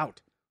 Watch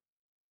out,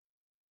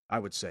 I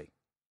would say.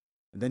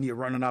 And then you're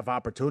running off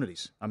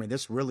opportunities. I mean,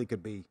 this really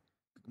could be,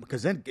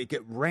 because then you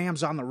get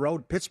Rams on the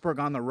road, Pittsburgh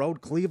on the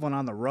road, Cleveland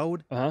on the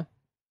road. Uh-huh.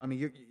 I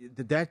mean,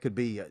 that could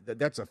be,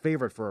 that's a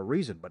favorite for a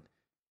reason. But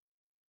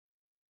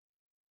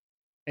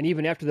and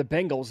even after the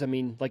Bengals, I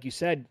mean, like you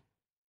said,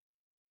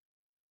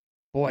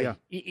 boy,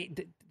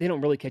 they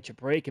don't really catch a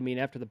break. I mean,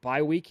 after the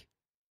bye week,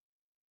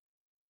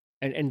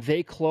 and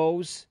they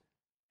close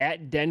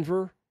at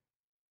Denver,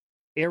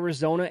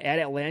 Arizona, at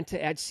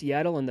Atlanta, at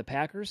Seattle, and the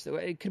Packers.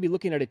 It could be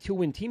looking at a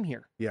 2-win team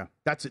here. Yeah,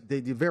 that's they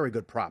very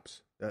good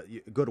props.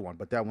 Good one,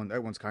 but that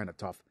one's kind of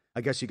tough.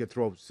 I guess you could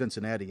throw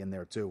Cincinnati in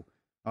there too,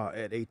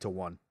 at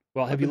 8-1.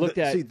 Well, have you looked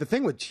at? See, the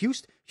thing with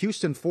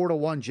Houston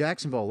 4-1,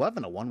 Jacksonville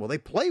 11-1. Well, they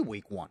play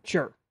week 1.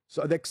 Sure.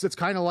 So it's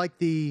kind of like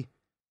the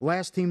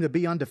last team to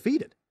be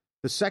undefeated.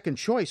 The second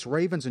choice,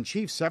 Ravens and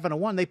Chiefs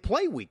 7-1. They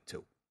play week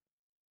 2.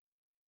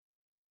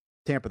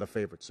 Tampa the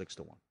favorite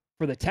 6-1.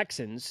 For the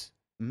Texans,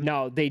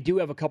 now they do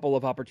have a couple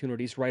of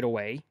opportunities right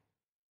away,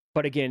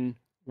 but again,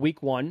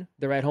 week 1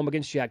 they're at home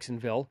against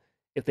Jacksonville.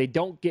 If they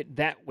don't get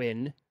that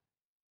win,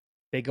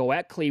 they go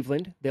at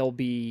Cleveland. They'll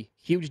be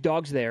huge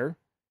dogs there.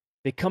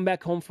 They come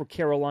back home for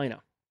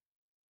Carolina.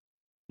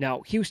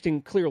 Now,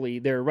 Houston, clearly,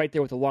 they're right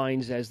there with the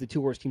Lions as the 2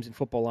 worst teams in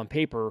football on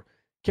paper.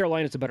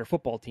 Carolina's a better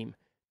football team.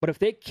 But if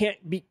they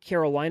can't beat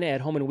Carolina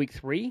at home in week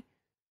 3,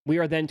 we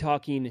are then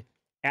talking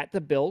at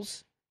the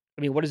Bills.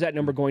 I mean, what is that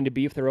number going to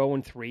be if they're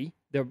 0-3?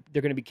 They're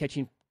going to be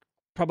catching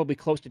probably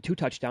close to 2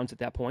 touchdowns at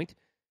that point.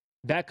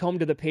 Back home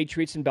to the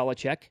Patriots and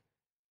Belichick.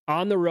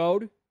 On the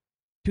road,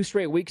 2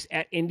 straight weeks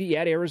at Indy,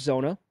 at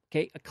Arizona.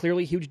 Okay,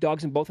 clearly huge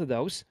dogs in both of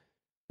those.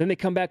 Then they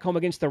come back home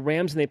against the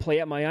Rams and they play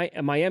at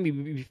Miami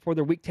before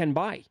their week 10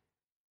 bye.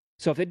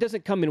 So if it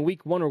doesn't come in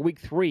week 1 or week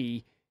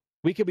 3,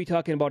 we could be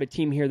talking about a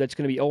team here that's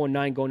going to be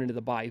 0-9 going into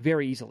the bye.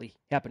 Very easily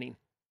happening.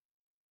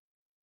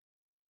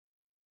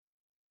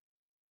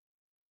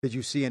 Did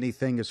you see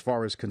anything as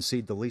far as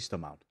concede the least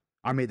amount?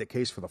 I made the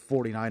case for the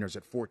 49ers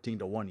at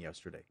 14-1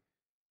 yesterday.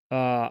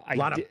 A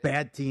lot of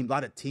bad teams, a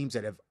lot of teams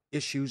that have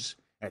issues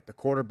at the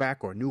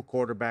quarterback or new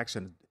quarterbacks,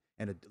 and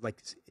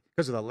like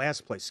because of the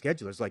last place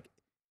schedule, there's like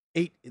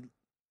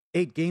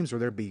eight games where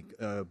there'd be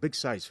good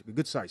size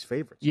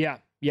favorites. Yeah.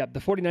 The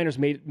 49ers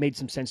made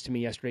some sense to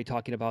me yesterday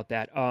talking about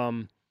that.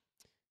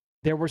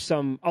 There were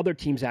some other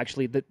teams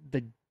actually.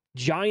 The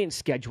Giants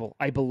schedule,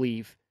 I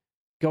believe,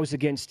 goes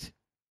against.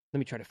 Let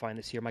me try to find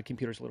this here. My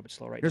computer's a little bit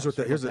slow right now.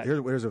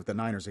 Here's with the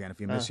Niners again.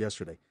 If you missed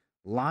yesterday,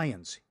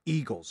 Lions,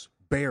 Eagles,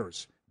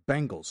 Bears,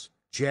 Bengals,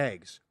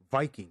 Jags,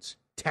 Vikings,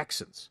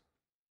 Texans.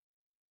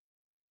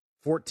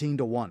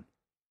 14-1.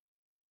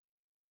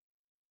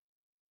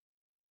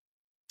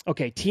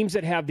 Okay, teams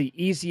that have the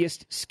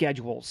easiest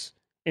schedules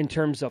in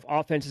terms of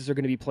offenses are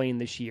going to be playing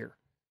this year.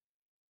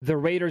 The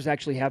Raiders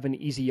actually have an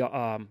easy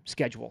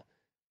schedule.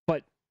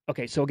 But,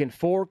 okay, so again,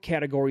 4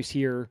 categories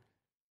here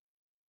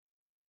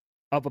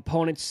of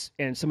opponents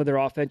and some of their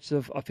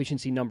offensive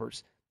efficiency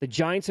numbers. The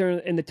Giants are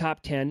in the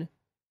top 10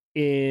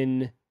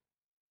 in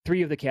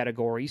 3 of the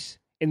categories.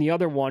 In the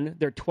other one,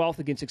 they're 12th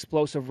against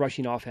explosive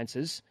rushing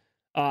offenses.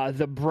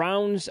 The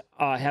Browns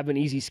have an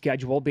easy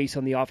schedule based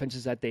on the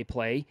offenses that they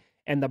play,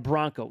 and the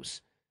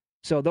Broncos.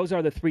 So those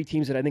are the 3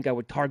 teams that I think I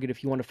would target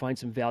if you want to find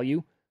some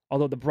value.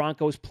 Although the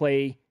Broncos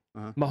play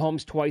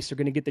Mahomes twice, they're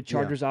going to get the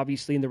Chargers,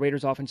 obviously, and the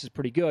Raiders' offense is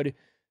pretty good.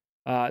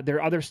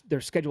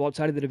 Their schedule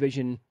outside of the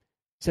division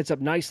sets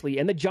up nicely.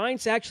 And the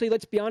Giants, actually,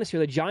 let's be honest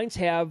here, the Giants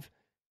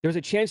there's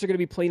a chance they're going to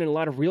be playing in a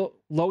lot of real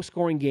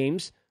low-scoring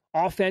games.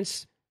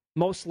 Offense,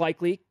 most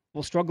likely,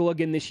 will struggle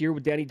again this year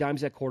with Danny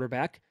Dimes at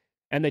quarterback.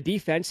 And the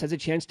defense has a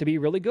chance to be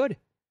really good.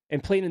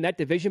 And playing in that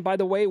division, by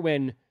the way,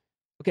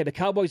 the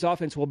Cowboys'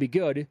 offense will be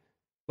good,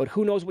 but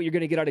who knows what you're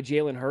going to get out of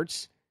Jalen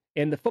Hurts.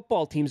 And the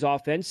football team's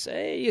offense,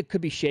 it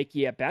could be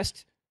shaky at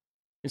best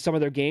in some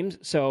of their games.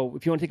 So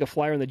if you want to take a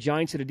flyer on the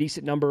Giants at a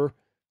decent number,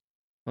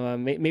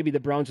 maybe the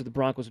Browns or the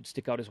Broncos would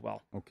stick out as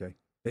well. Okay.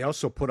 They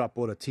also put up,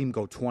 a team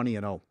go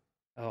 20-0?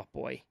 Oh,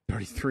 boy.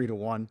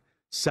 33-1.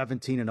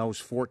 17-0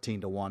 is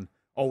 14-1.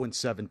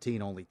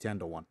 0-17, only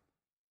 10-1.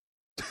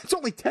 It's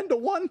only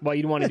 10-1. Well,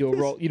 you'd want to do a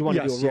roll. You'd want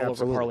to do a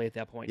rollover parlay at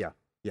that point. Yeah.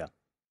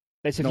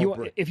 That's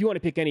if you want to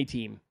pick any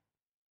team,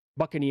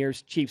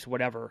 Buccaneers, Chiefs,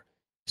 whatever,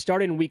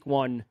 start in week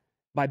 1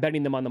 by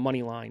betting them on the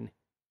money line,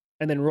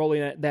 and then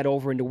rolling that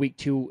over into week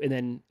 2, and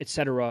then et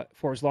cetera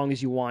for as long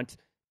as you want,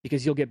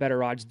 because you'll get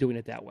better odds doing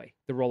it that way.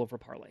 The rollover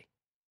parlay.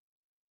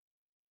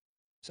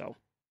 So,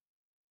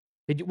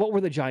 what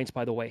were the Giants,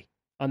 by the way,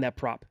 on that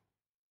prop?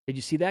 Did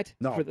you see that?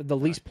 No. For the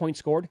least points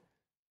scored?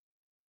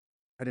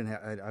 I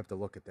have to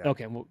look at that.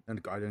 Okay. Well, I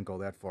didn't go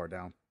that far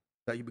down.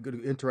 That would be a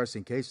good,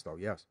 interesting case, though.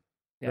 Yes.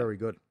 Yeah. Very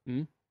good.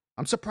 Mm-hmm.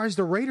 I'm surprised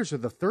the Raiders are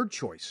the 3rd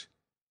choice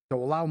to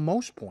allow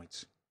most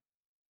points.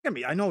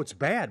 I know it's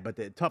bad, but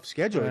the tough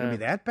schedule, is going to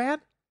be that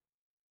bad?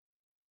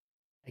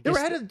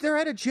 They're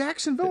at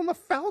Jacksonville and the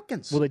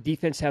Falcons. Will the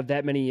defense have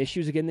that many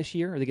issues again this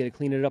year, or are they going to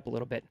clean it up a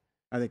little bit?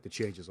 I think the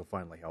changes will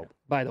finally help.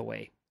 By the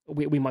way,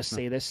 we must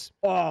say this.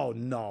 Oh,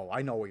 no.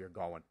 I know where you're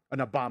going. An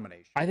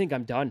abomination. I think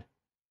I'm done.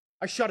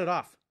 I shut it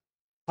off.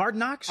 Hard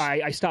Knocks?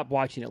 I stopped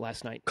watching it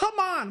last night. Come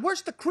on.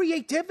 Where's the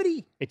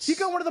creativity? You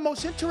got one of the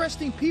most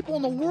interesting people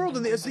in the world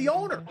as the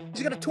owner.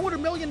 He's got a $200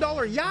 million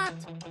yacht.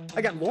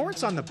 I got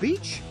Lawrence on the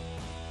beach.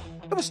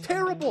 It was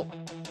terrible.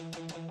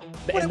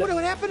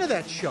 What happened to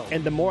that show?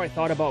 And the more I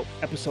thought about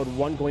episode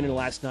 1 going into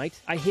last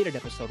night, I hated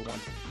episode 1.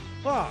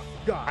 Oh,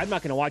 God. I'm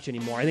not going to watch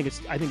anymore. I think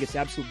it's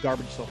absolute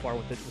garbage so far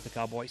with the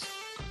Cowboys.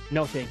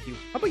 No, thank you.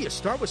 How about you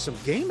start with some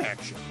game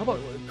action? How about,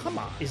 come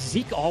on. Is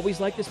Zeke always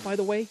like this, by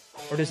the way?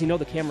 Or does he know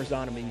the camera's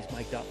on him and he's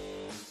mic'd up?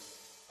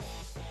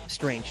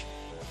 Strange.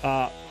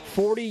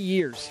 40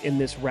 years in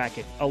this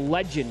racket. A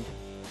legend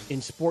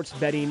in sports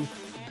betting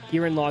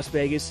here in Las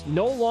Vegas.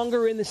 No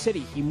longer in the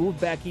city. He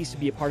moved back east to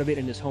be a part of it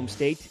in his home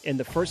state. And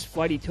the first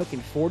flight he took in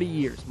 40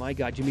 years. My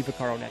God, Jimmy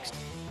Vaccaro next.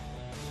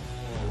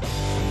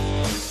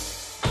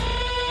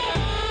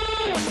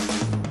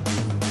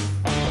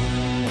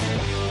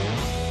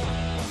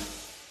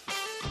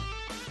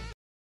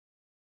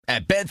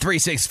 At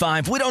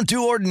Bet365, we don't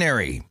do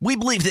ordinary. We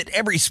believe that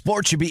every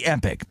sport should be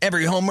epic.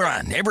 Every home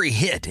run, every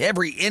hit,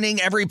 every inning,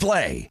 every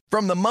play.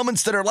 From the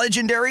moments that are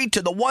legendary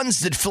to the ones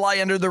that fly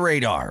under the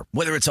radar.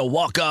 Whether it's a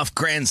walk-off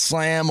grand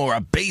slam or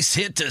a base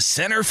hit to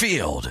center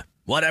field.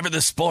 Whatever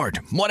the sport,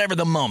 whatever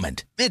the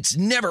moment. It's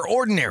never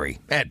ordinary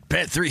at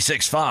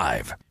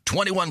Bet365.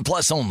 21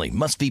 plus only.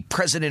 Must be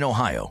present in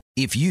Ohio.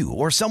 If you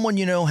or someone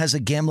you know has a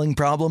gambling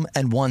problem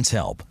and wants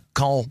help,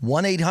 call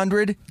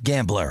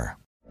 1-800-GAMBLER.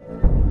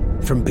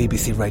 From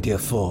BBC Radio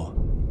 4,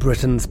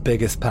 Britain's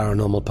biggest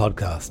paranormal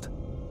podcast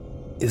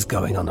is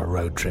going on a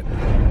road trip.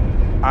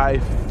 I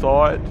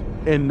thought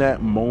in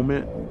that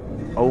moment,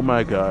 oh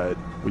my God,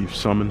 we've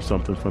summoned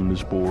something from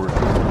this board.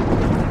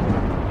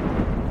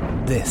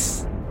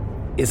 This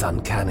is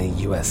Uncanny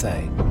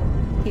USA.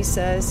 He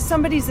says,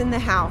 somebody's in the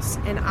house,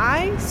 and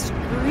I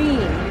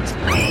screamed.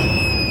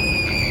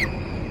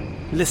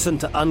 Listen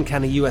to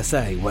Uncanny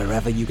USA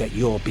wherever you get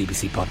your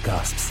BBC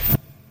podcasts,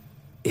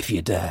 if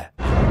you dare.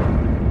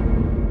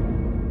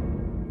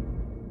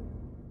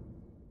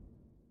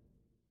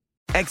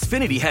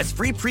 Xfinity has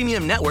free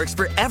premium networks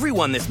for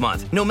everyone this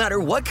month, no matter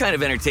what kind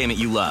of entertainment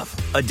you love.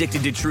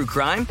 Addicted to true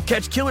crime?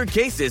 Catch killer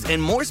cases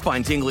and more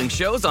spine-tingling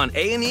shows on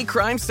A&E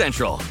Crime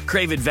Central.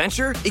 Crave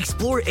adventure?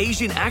 Explore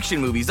Asian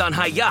action movies on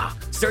Hi-YAH.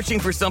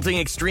 Searching for something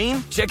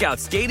extreme? Check out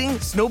skating,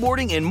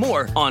 snowboarding, and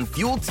more on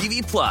Fuel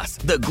TV Plus,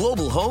 the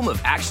global home of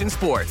action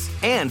sports.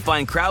 And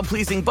find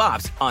crowd-pleasing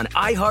bops on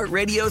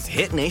iHeartRadio's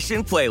Hit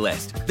Nation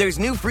playlist. There's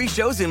new free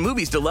shows and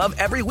movies to love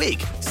every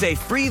week. Say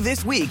free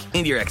this week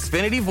in your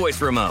Xfinity voice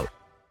remote.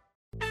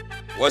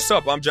 What's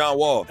up? I'm John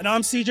Wall. And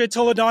I'm CJ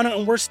Toledano,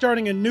 and we're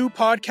starting a new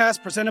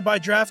podcast presented by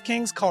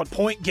DraftKings called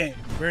Point Game.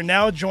 We're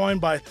now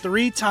joined by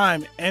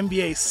 3-time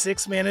NBA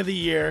Sixth Man of the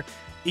Year,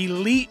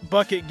 elite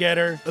bucket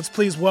getter. Let's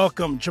please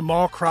welcome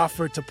Jamal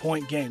Crawford to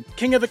Point Game.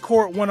 King of the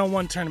Court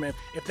one-on-one tournament.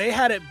 If they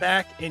had it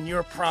back in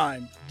your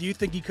prime, do you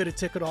think you could have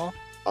took it all?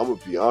 I'm going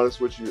to be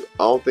honest with you.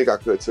 I don't think I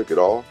could have took it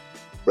all,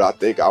 but I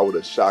think I would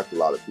have shocked a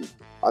lot of people.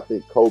 I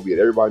think Kobe and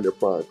everybody in their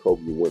prime,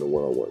 Kobe would win a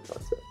one-on-one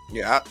contest.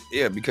 Yeah,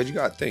 because you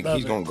got to think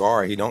he's going to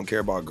guard. He don't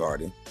care about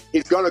guarding.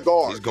 He's going to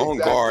guard. He's going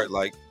to guard.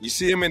 Like, you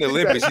see him in the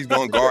Olympics, he's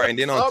going to guard. And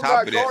then on top of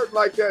that. I'm not guarding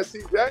like that,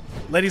 CJ.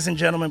 Ladies and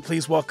gentlemen,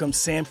 please welcome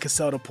Sam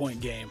Cassell to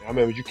Point Game. I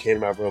remember you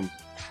came out from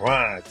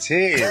crying,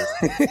 tears.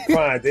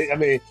 I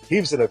mean, he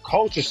was in a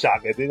culture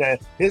shock. And then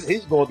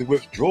he's going through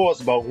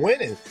withdrawals about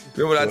winning.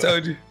 Remember what I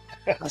told you?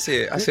 I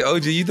said,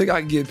 OG, you think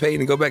I can get paid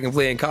and go back and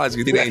play in college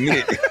because it ain't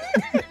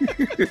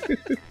it?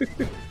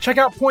 Check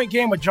out Point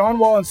Game with John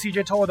Wall and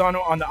CJ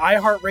Toledano on the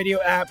iHeartRadio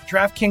app,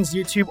 DraftKings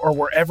YouTube, or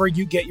wherever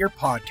you get your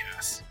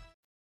podcasts.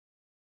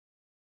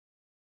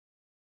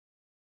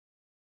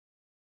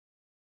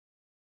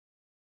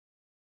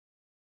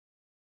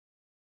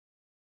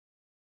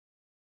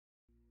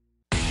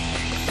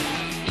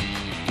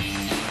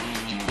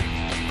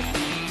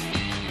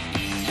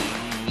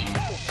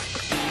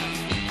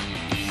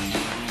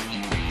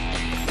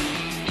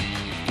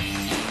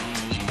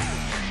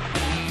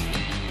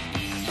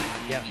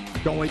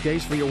 Don't wait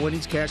days for your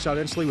winnings. Cash out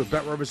instantly with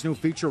BetRivers' new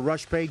feature,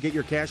 Rush Pay. Get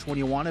your cash when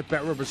you want it.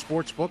 BetRivers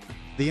Sportsbook,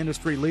 the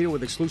industry leader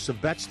with exclusive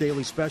bets,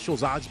 daily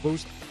specials, odds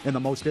boost, and the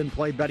most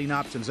in-play betting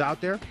options out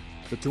there.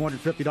 The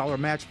 $250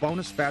 match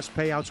bonus, fast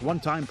payouts,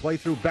 one-time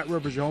playthrough.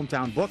 BetRivers, your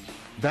hometown book.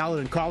 Valid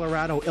in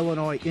Colorado,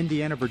 Illinois,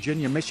 Indiana,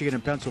 Virginia, Michigan,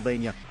 and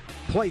Pennsylvania.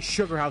 Play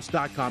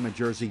SugarHouse.com in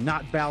Jersey.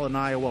 Not valid in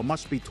Iowa.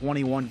 Must be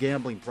 21.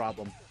 Gambling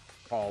problem.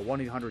 Call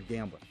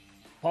 1-800-GAMBLER.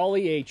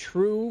 Paulie, a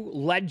true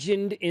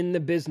legend in the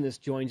business,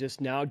 joins us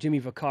now. Jimmy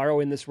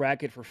Vaccaro in this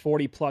racket for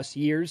 40-plus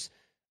years.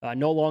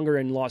 No longer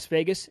in Las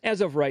Vegas.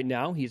 As of right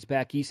now, he's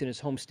back east in his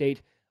home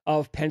state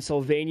of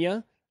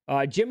Pennsylvania.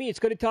 Jimmy, it's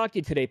good to talk to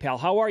you today, pal.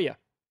 How are you?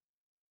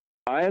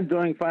 I am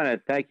doing fine, and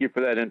thank you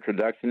for that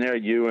introduction there.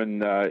 You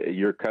and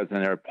your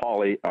cousin there,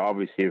 Paulie,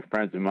 obviously are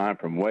friends of mine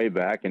from way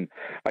back, and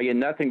I get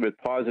nothing but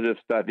positive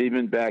stuff,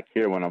 even back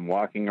here when I'm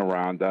walking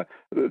around. The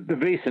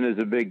VSiN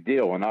is a big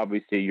deal, and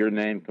obviously your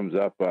name comes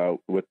up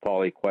with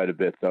Paulie quite a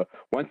bit. So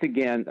once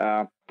again,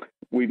 I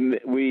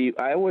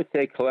would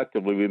say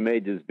collectively we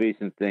made this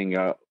VSiN thing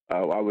I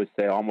would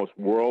say almost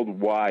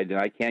worldwide, and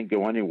I can't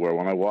go anywhere.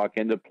 When I walk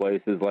into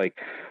places like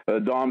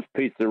Dom's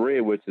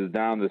Pizzeria, which is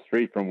down the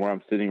street from where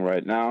I'm sitting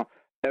right now,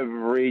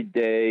 every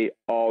day,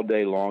 all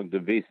day long, the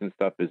VSiN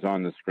stuff is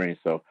on the screen.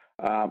 So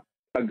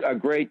a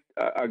great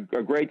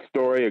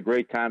story, a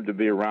great time to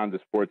be around the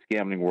sports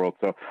gambling world.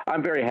 So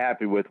I'm very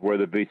happy with where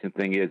the VSiN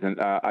thing is, and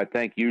I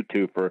thank you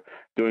two for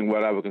doing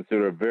what I would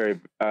consider a very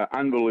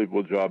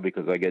unbelievable job,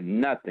 because I get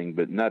nothing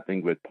but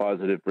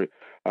positive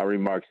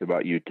remarks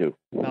about you two.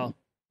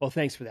 Well,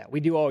 thanks for that.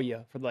 We do owe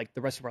you for like the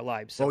rest of our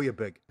lives. So owe you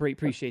big.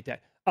 Appreciate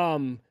that.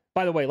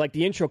 By the way, like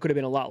the intro could have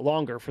been a lot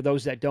longer for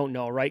those that don't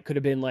know, right? Could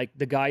have been like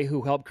the guy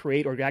who helped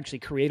create or actually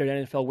created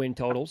NFL win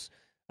totals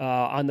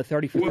on the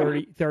 30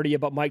 for 30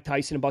 about Mike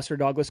Tyson and Buster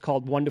Douglas,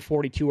 called 1 to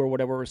 42 or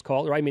whatever it was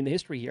called. Right? I mean, the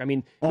history here. I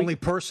mean, only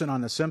person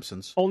on The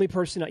Simpsons. Only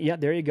person. Yeah,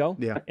 there you go.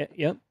 Yeah.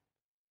 Yep.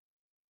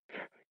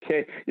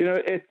 Okay,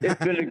 it's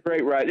been a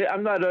great ride.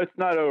 It's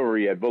not over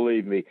yet,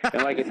 believe me.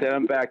 And like I said,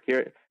 I'm back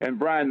here. And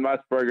Brian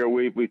Musburger,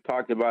 we've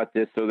talked about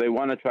this, so they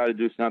want to try to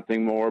do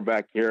something more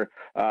back here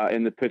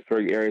in the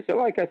Pittsburgh area. So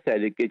like I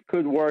said, it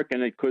could work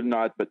and it could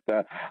not, but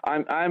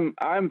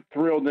I'm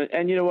thrilled.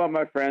 And you know what,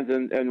 my friends,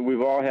 and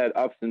we've all had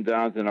ups and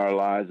downs in our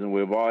lives, and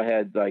we've all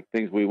had like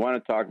things we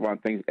want to talk about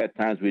and things at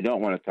times we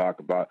don't want to talk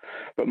about.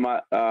 But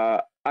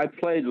I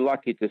played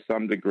lucky to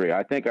some degree.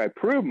 I think I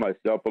proved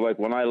myself, but like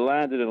when I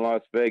landed in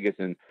Las Vegas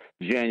in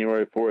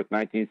January 4th,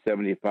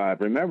 1975,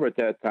 remember at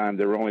that time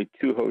there were only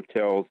 2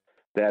 hotels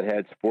that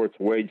had sports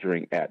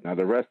wagering at. Now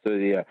the rest of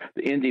the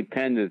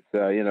independents,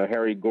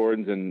 Harry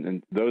Gordon's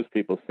and those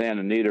people,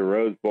 Santa Anita,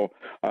 Rose Bowl,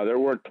 there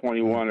weren't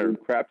 21 or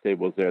crap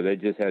tables there. They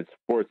just had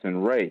sports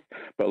and race.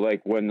 But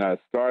like when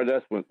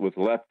Stardust with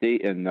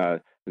Lefty and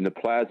in the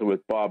plaza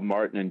with Bob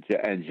Martin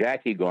and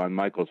Jackie Gone,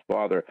 Michael's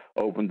father,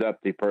 opened up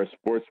the first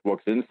sports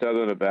books in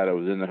Southern Nevada. It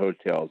was in the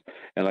hotels.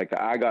 And like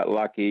I got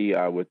lucky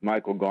with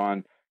Michael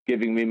Gone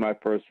giving me my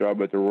first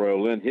job at the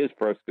Royal Inn, his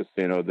first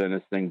casino. Then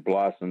this thing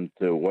blossomed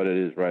to what it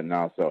is right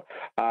now. So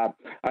I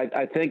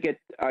think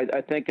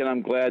and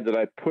I'm glad that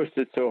I pushed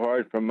it so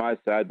hard from my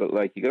side. But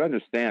like you can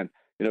understand,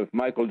 if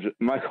Michael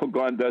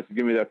Gone doesn't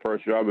give me that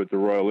first job at the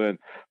Royal Inn,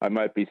 I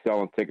might be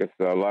selling tickets,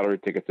 lottery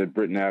tickets at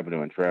Britton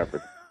Avenue in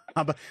Trafford.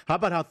 How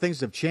about how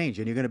things have changed,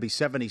 and you're going to be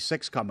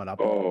 76 coming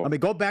up? Oh. I mean,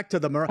 go back to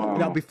the Mirage.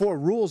 Now, before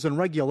rules and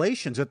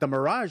regulations at the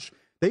Mirage,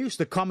 they used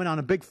to come in on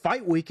a big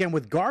fight weekend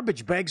with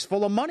garbage bags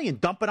full of money and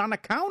dump it on the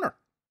counter.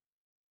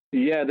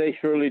 Yeah, they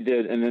surely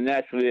did, and then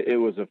naturally it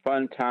was a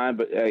fun time.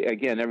 But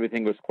again,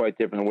 everything was quite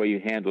different the way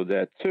you handled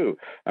that too.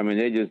 I mean,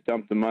 they just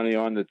dumped the money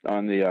on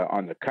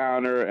the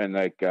counter, and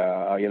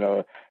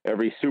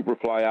every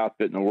Superfly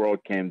outfit in the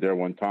world came there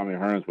when Tommy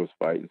Hearns was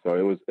fighting. So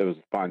it was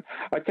fun.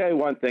 I tell you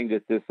one thing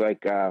that's just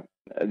like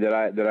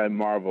that I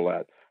marvel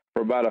at.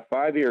 For about a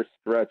 5-year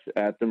stretch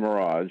at the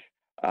Mirage,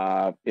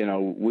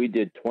 we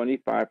did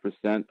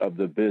 25% of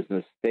the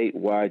business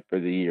statewide for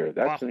the year.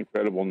 That's an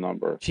incredible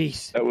number.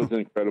 Jeez. That was an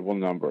incredible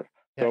number.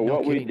 Yeah, so no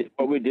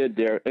what we did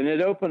there, and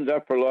it opened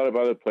up for a lot of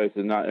other places.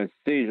 And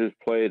Caesars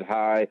played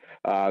high.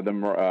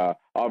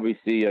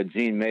 Obviously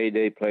Gene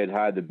Mayday played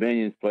high. The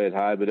Binions played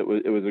high. But it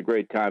was a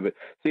great time. But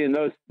see, in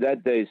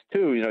that days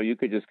too, you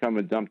could just come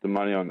and dump the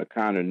money on the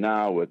counter.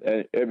 Now with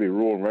every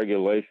rule and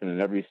regulation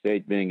and every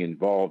state being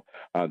involved,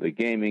 the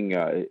gaming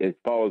it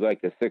follows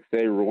like a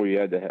 6A rule. You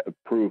had to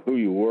prove who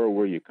you were,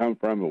 where you come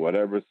from, or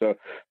whatever. So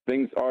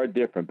things are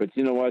different. But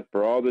you know what?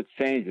 For all the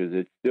changes,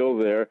 it's still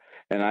there.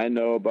 And I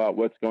know about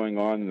what's going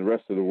on in the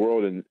rest of the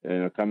world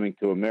and coming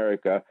to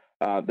America.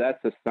 That's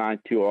a sign,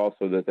 too,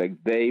 also that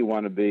they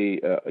want to be,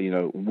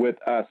 with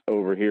us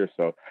over here.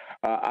 So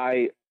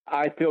I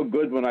feel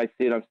good when I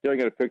see it. I'm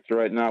staring at a picture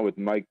right now with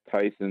Mike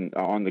Tyson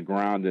on the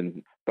ground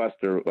and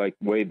Buster, like,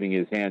 waving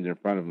his hand in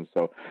front of him.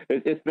 So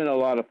it's been a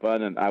lot of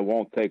fun, and I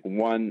won't take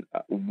one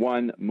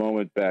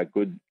moment back,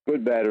 good,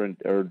 bad,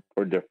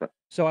 or different.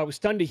 So I was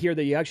stunned to hear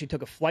that you actually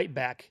took a flight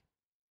back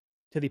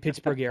to the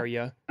Pittsburgh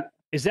area.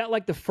 Is that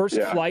like the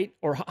first flight,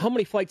 or how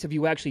many flights have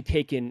you actually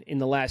taken in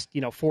the last,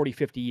 40,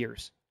 50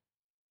 years?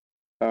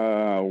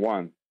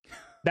 One.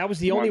 That was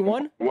the only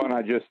one? One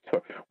I just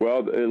took. Well,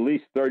 at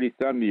least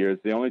 30-some years.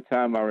 The only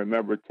time I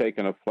remember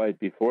taking a flight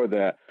before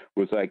that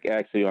was like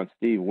actually on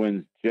Steve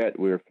Wynn's jet.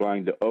 We were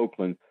flying to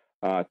Oakland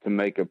to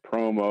make a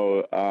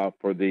promo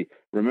for the.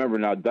 Remember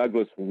now,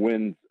 Douglas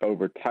wins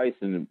over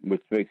Tyson,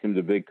 which makes him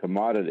the big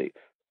commodity.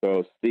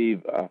 So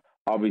Steve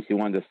obviously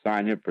wanted to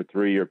sign him for a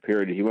 3-year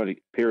period. He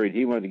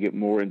wanted to get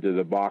more into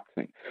the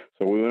boxing.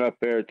 So we went up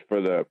there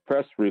for the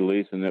press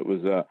release, and it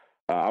was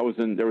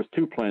there was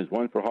 2 planes,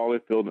 one for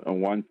Holyfield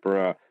and one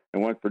for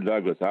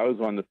Douglas. I was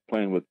on the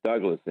plane with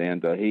Douglas,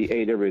 and he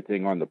ate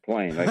everything on the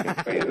plane. I can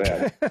tell you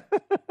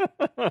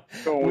that.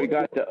 So when we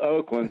got to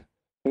Oakland,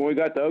 When we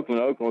got to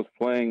Oakland was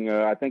playing,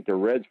 I think, the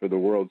Reds for the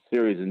World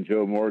Series, and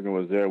Joe Morgan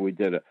was there. We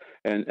did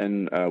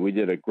we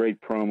did a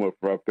great promo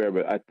for up there.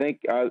 But I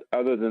think,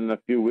 other than a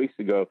few weeks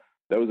ago,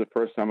 that was the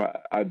first time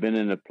I've been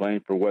in a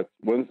plane for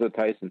when's the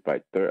Tyson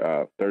fight?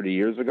 30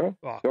 years ago?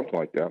 Something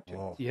like that.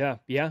 Oh.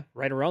 Yeah,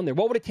 right around there.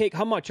 What would it take?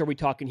 How much are we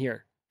talking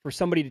here for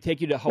somebody to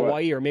take you to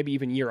Hawaii or maybe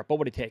even Europe? What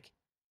would it take?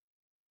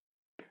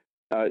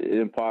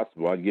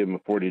 Impossible. I'd give him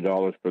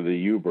 $40 for the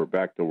Uber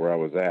back to where I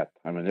was at.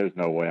 I mean, there's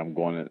no way I'm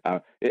going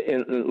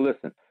in.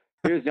 Listen,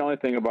 here's the only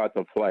thing about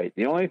the flight.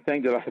 The only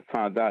thing that I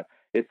found out,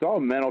 it's all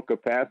mental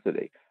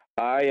capacity.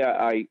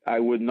 I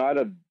would not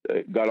have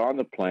got on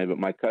the plane, but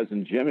my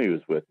cousin Jimmy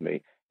was with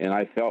me, and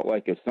I felt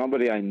like if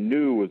somebody I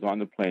knew was on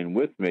the plane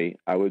with me,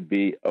 I would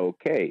be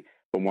okay.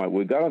 But when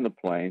we got on the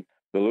plane,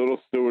 the little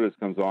stewardess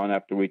comes on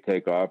after we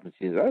take off, and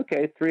she says,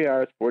 okay, 3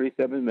 hours,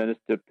 47 minutes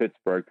to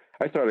Pittsburgh.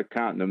 I started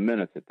counting the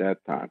minutes at that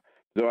time.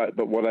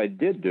 But what I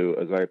did do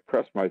is I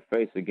pressed my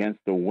face against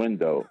the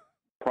window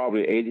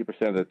probably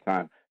 80% of the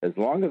time. As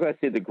long as I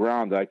see the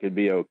ground, I could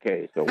be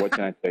okay. So what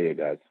can I tell you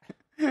guys?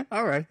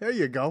 All right, there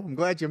you go. I'm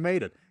glad you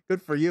made it.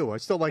 Good for you. I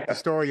still like the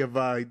story of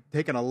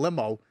taking a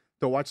limo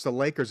to watch the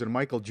Lakers and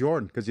Michael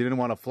Jordan because you didn't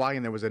want to fly,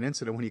 and there was an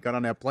incident when you got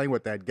on that plane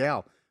with that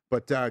gal.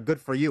 But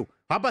good for you.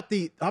 How about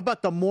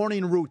the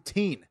morning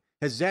routine?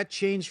 Has that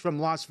changed from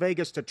Las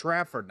Vegas to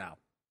Trafford now?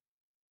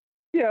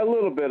 Yeah, a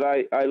little bit.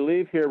 I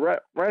leave here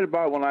right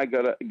about when I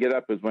get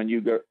up is when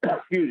you go.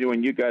 Excuse me,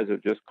 when you guys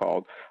have just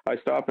called. I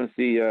stop and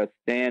see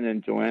Stan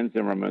and Joanne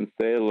Zimmerman,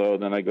 say hello.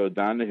 Then I go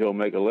down the hill,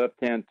 make a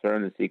left-hand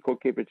turn, and see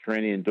Cookie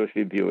Petrini and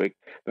Dushy Buick.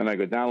 Then I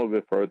go down a little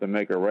bit further,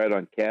 make a right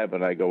on Cab,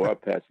 and I go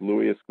up past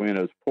Louis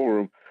Esquino's pool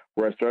room,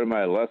 where I started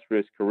my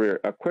illustrious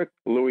career. A quick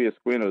Louis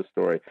Esquino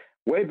story.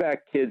 Way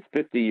back, kids,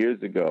 50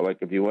 years ago, like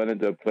if you went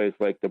into a place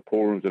like the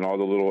pool rooms and all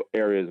the little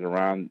areas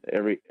around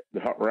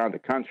the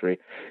country,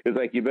 it's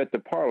like you bet the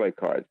parlay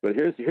cards. But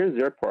here's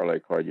their parlay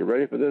card. You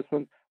ready for this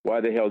one?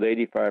 Why they held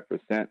 85%.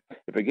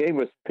 If a game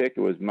was picked,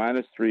 it was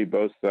 -3,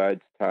 both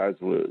sides, ties,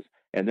 lose.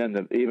 And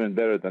then even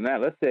better than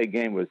that, let's say a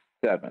game was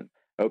 7.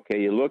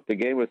 Okay, you look, the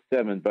game was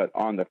 7, but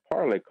on the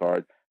parlay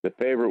card, the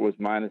favorite was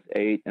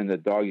 -8, and the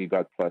dog you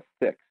got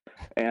 +6.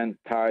 And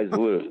ties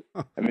lose.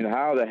 I mean,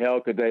 how the hell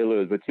could they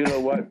lose? But you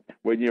know what?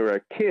 When you're a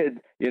kid,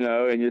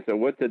 and you say,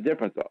 what's the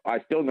difference?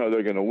 I still know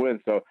they're going to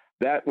win. So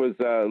that was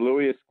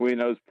Louis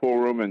Esquino's pool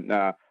room, and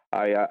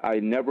I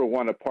never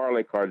won a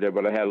parlay card there,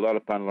 but I had a lot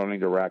of fun learning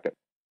the racket.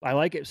 I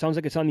like it. Sounds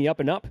like it's on the up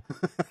and up.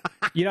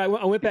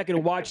 I went back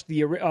and watched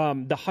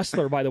the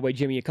Hustler, by the way,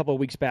 Jimmy, a couple of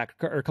weeks back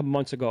or a couple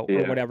months ago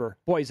or whatever.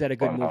 Boy, is that a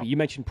good movie. You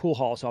mentioned Pool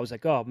Hall, so I was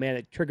like, oh, man,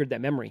 it triggered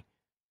that memory.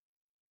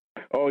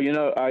 Oh,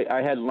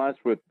 I had lunch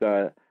with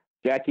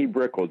Jackie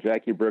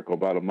Brickle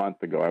about a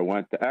month ago. I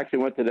went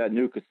to that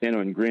new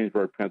casino in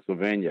Greensburg,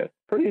 Pennsylvania.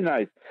 Pretty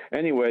nice.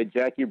 Anyway,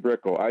 Jackie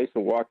Brickle. I used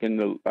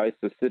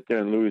to sit there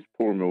in Louis'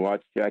 pool room and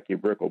watch Jackie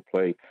Brickle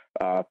play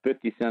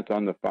 50 cents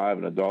on the 5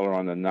 and $1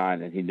 on the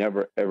 9, and he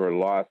never ever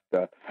lost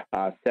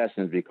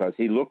sessions because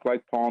he looked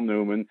like Paul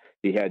Newman.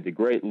 He had the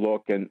great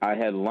look, and I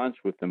had lunch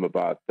with him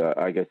about,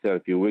 like I said, a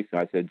few weeks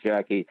ago. I said,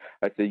 Jackie,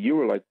 you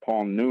were like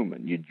Paul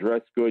Newman. You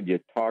dressed good, you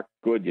talked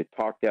good, you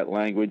talked that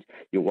language,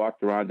 you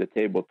walked around the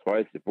table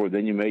twice before,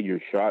 then you made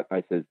your shot.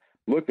 And I said,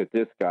 look at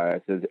this guy.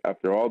 I said,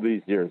 after all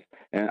these years.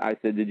 And I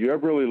said, did you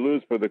ever really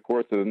lose for the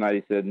course of the night?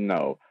 He said,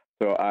 no.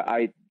 So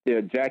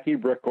Jackie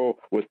Brickle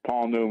was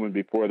Paul Newman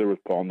before there was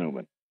Paul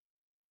Newman.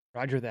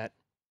 Roger that.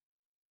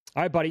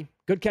 All right, buddy.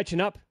 Good catching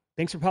up.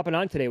 Thanks for popping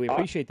on today. We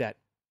appreciate that.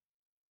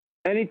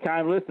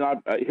 Anytime. Listen,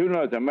 who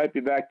knows? I might be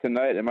back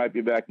tonight. I might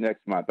be back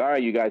next month. All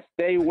right, you guys,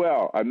 stay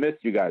well. I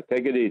missed you guys.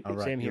 Take it easy. All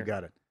right, Same here. You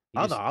got it.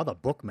 All the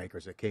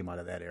bookmakers that came out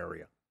of that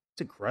area.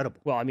 It's incredible.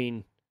 Well, I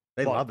mean,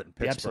 they love it in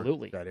Pittsburgh.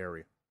 Absolutely. That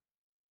area.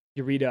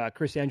 You read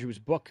Chris Andrews'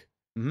 book.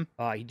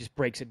 Mm-hmm. He just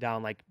breaks it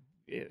down, like,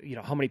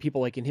 how many people,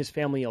 like in his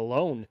family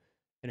alone,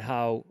 and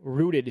how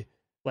rooted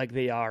like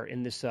they are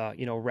in this,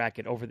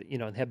 racket over the,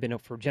 and have been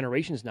for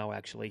generations now,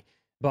 actually.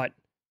 But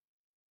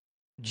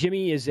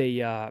Jimmy is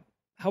a,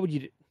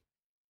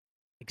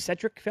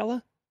 eccentric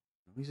fella?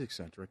 He's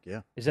eccentric,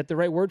 yeah. Is that the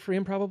right word for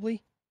him?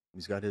 Probably.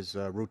 He's got his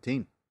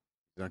routine.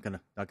 He's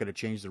not gonna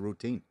change the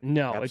routine.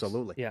 No,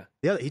 absolutely. Yeah.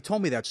 He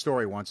told me that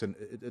story once, and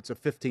it's a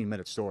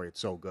 15-minute story. It's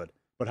so good.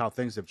 But how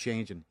things have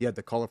changed, and he had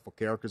the colorful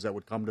characters that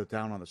would come to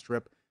town on the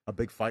Strip, a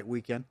big fight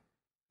weekend.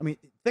 I mean,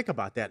 think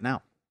about that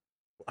now.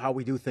 How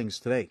we do things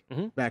today,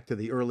 back to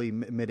the early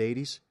mid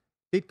 '80s.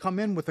 They'd come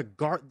in with a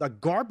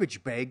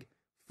garbage bag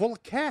full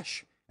of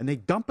cash, and they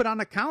dump it on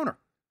the counter.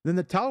 Then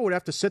the teller would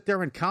have to sit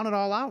there and count it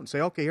all out and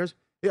say, "Okay,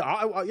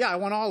 I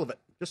want all of it,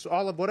 just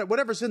all of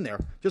whatever's in there.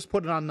 Just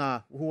put it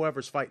on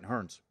whoever's fighting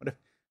Hearns." You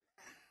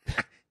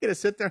gotta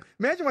sit there.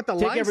 Imagine what the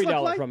Take lines every look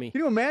dollar like. from me. Can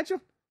you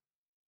imagine?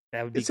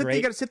 That would be great.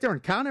 You got to sit there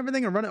and count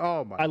everything and run it.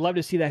 Oh my! I'd love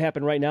to see that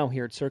happen right now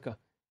here at Circa.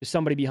 There's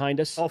somebody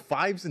behind us. All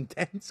 5s and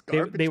 10s.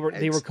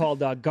 They were called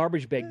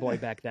Garbage Bag Boy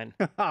back then.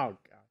 Oh God!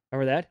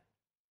 Remember that?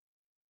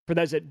 For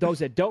those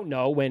that don't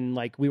know, when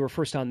we were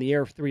first on the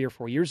air 3 or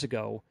 4 years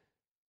ago,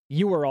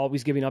 you were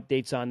always giving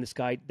updates on this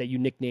guy that you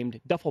nicknamed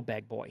Duffel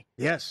Bag Boy.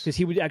 Yes. Because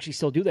he would actually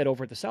still do that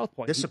over at the South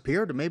Point.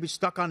 Disappeared or maybe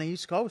stuck on the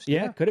East Coast.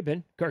 Yeah, could have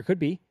been. Or could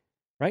be.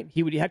 Right?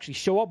 He would actually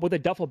show up with a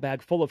duffel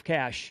bag full of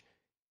cash.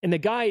 And the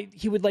guy,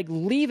 he would like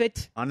leave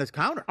it on his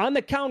counter. On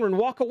the counter and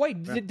walk away,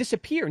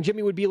 disappear. And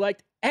Jimmy would be like,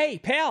 "Hey,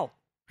 pal,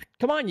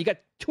 come on, you got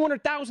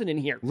 $200,000 in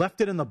here."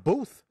 Left it in the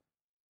booth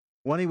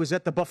when he was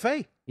at the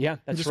buffet. Yeah,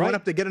 that's he just right. went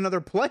up to get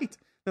another plate.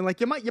 And like,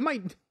 you might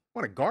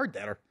want to guard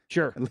that, or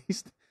sure, at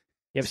least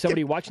you have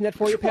somebody watching that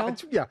for you, pal.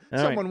 Yeah, all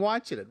someone right.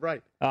 watching it,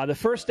 right? The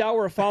first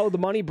hour of Follow the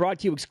Money brought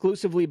to you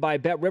exclusively by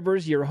Bet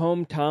Rivers, your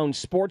hometown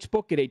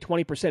sportsbook. Get a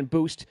 20%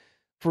 boost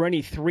for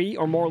any 3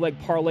 or more leg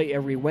parlay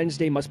every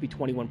Wednesday. Must be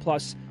 21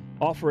 plus.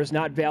 Offer is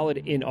not valid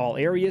in all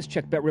areas.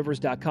 Check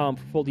betrivers.com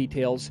for full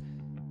details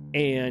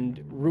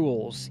and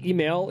rules.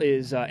 Email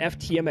is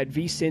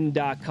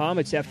ftm@vsin.com.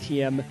 It's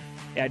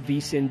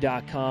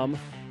ftm@vsin.com.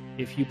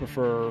 If you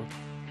prefer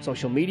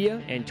social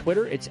media and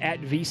Twitter, it's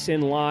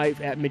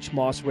 @vsinlive, @Mitch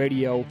Moss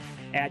Radio,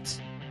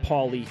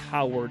 @Paulie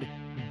Howard.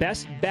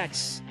 Best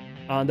bets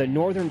on the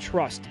Northern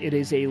Trust. It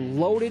is a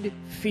loaded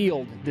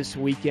field this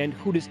weekend.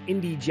 Who does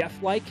Indy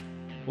Jeff like?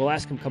 We'll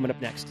ask him coming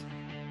up next.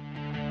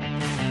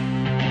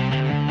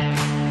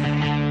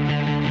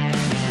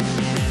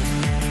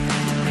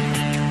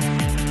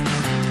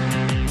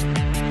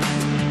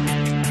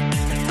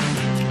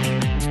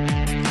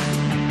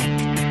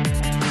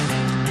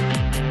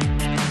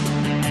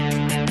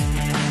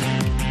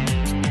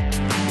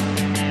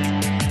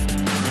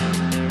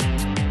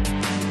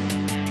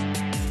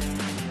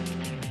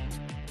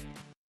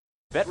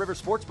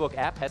 BetRivers Sportsbook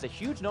app has a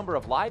huge number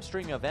of live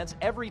streaming events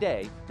every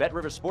day.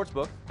 BetRivers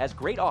Sportsbook has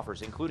great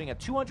offers, including a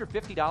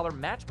 $250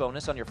 match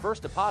bonus on your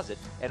first deposit,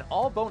 and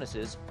all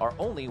bonuses are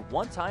only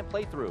one-time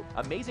playthrough.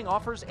 Amazing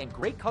offers and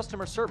great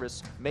customer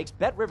service makes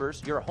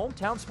BetRivers your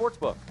hometown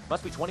sportsbook.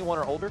 Must be 21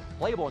 or older,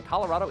 playable in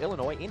Colorado,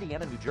 Illinois,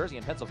 Indiana, New Jersey,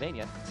 and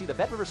Pennsylvania. See the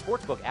BetRivers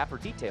Sportsbook app for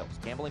details.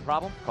 Gambling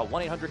problem? Call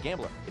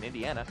 1-800-GAMBLER. In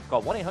Indiana,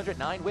 call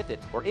 1-800-9-WITH-IT.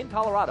 Or in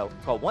Colorado,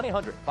 call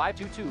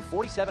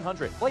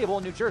 1-800-522-4700. Playable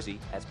in New Jersey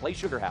as Play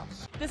Sugar House.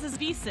 This is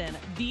VSiN,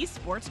 the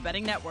sports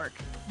betting network.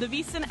 The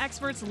VSiN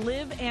experts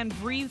live and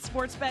breathe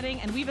sports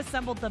betting, and we've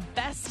assembled the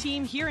best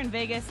team here in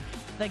Vegas,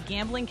 the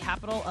gambling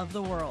capital of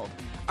the world.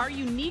 Our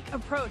unique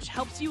approach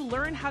helps you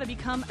learn how to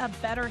become a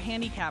better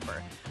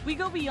handicapper. We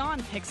go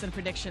beyond picks and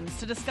predictions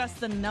to discuss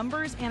the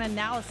numbers and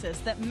analysis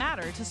that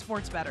matter to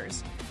sports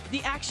bettors.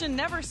 The action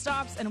never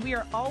stops, and we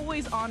are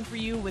always on for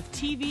you with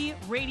TV,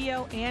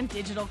 radio, and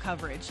digital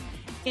coverage.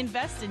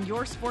 Invest in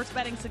your sports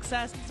betting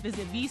success.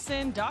 Visit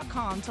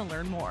vsin.com to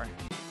learn more.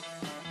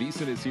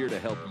 VSiN is here to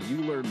help you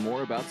learn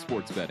more about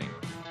sports betting.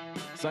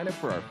 Sign up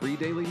for our free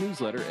daily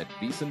newsletter at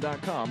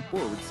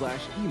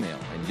vsin.com/email,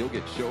 and you'll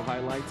get show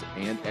highlights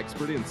and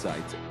expert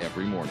insights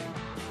every morning.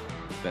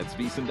 That's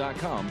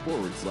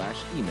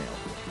vsin.com/email.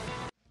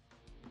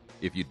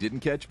 If you didn't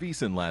catch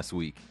VSiN last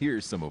week,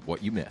 here's some of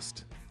what you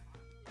missed.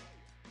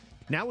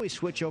 Now we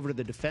switch over to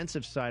the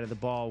defensive side of the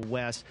ball,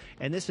 Wes,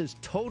 and this is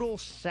total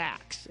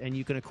sacks, and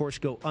you can, of course,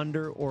 go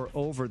under or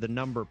over the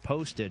number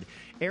posted.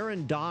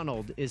 Aaron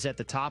Donald is at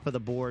the top of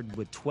the board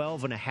with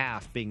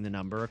 12.5 being the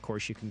number. Of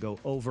course, you can go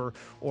over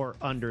or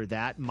under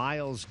that.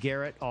 Myles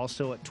Garrett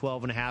also at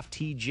 12.5.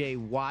 T.J.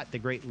 Watt, the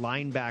great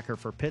linebacker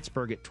for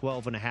Pittsburgh, at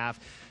 12.5.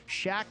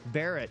 Shaq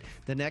Barrett,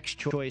 the next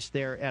choice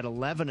there, at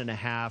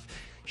 11.5.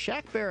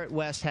 Shaq Barrett,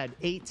 West, had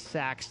 8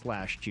 sacks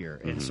last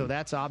year, and so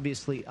that's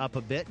obviously up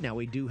a bit. Now,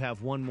 we do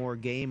have one more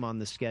game on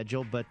the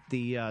schedule, but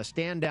the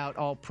standout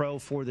All-Pro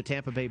for the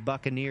Tampa Bay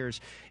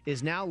Buccaneers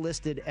is now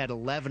listed at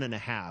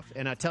 11.5.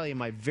 And I tell you,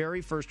 my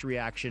very first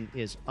reaction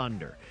is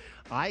under.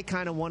 I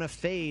kind of want to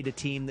fade a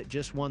team that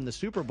just won the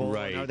Super Bowl.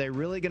 Right. Are they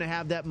really going to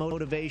have that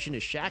motivation?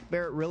 Is Shaq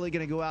Barrett really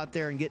going to go out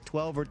there and get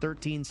 12 or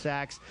 13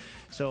 sacks?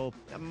 So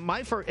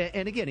my first,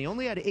 and again, he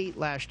only had 8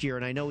 last year,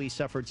 and I know he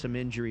suffered some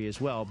injury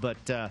as well.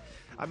 But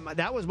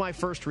that was my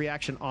first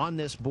reaction on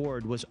this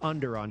board, was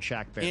under on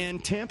Shaq Barrett.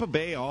 And Tampa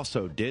Bay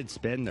also did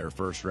spend their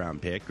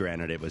first-round pick.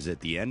 Granted, it was at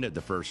the end of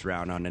the first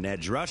round on an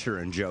edge rusher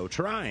and Joe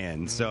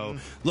Tryon. So,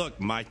 look,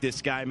 might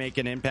this guy make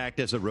an impact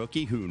as a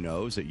rookie? Who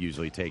knows? It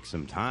usually takes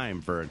some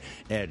time for an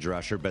edge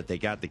rusher, but they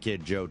got the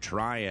kid Joe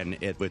Tryon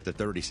with the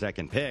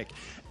 32nd pick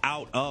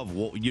out of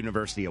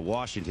University of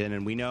Washington.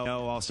 And we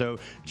know also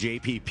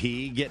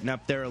JPP getting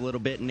up there a little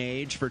bit in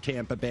age for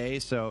Tampa Bay.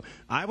 So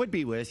I would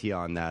be with you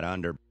on that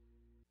under.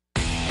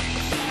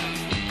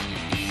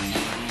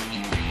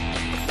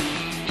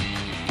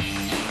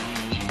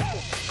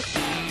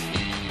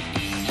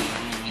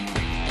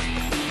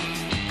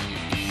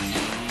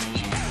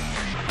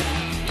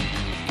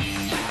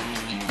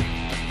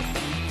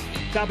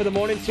 Top of the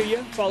morning to you.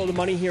 Follow the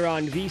money here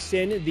on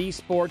VSiN, the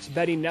Sports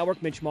Betting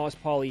Network. Mitch Moss,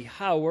 Paulie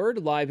Howard,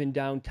 live in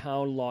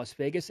downtown Las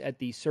Vegas at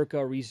the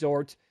Circa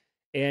Resort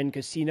and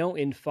Casino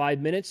in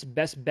 5 minutes.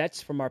 Best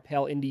bets from our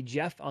pal Indy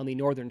Jeff on the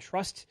Northern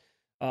Trust.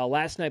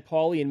 Last night,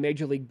 Paulie, in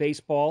Major League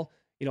Baseball,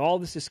 all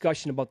this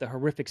discussion about the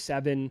horrific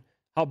 7,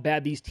 how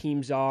bad these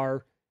teams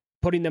are,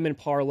 putting them in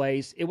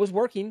parlays. It was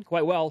working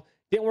quite well.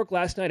 Didn't work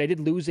last night. I did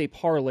lose a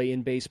parlay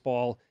in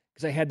baseball because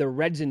because I had the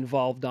Reds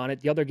involved on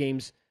it. The other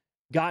games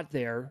got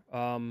there,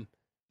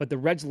 but the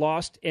Reds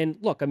lost. And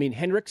look, I mean,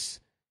 Hendricks,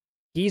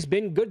 he's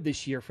been good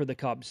this year for the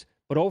Cubs.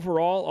 But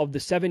overall, of the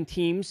 7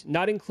 teams,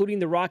 not including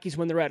the Rockies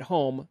when they're at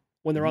home,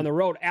 when they're on the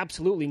road,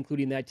 absolutely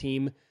including that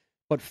team,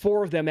 but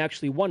 4 of them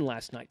actually won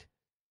last night.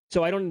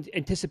 So I don't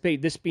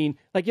anticipate this being,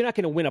 like, you're not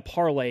going to win a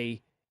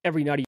parlay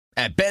every night.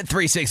 At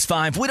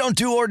Bet365, we don't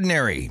do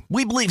ordinary.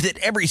 We believe that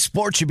every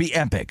sport should be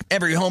epic.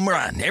 Every home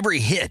run, every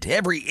hit,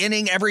 every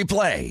inning, every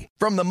play.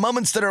 From the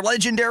moments that are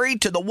legendary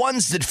to the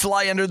ones that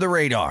fly under the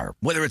radar.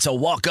 Whether it's a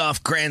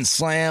walk-off grand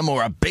slam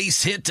or a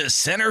base hit to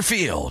center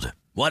field.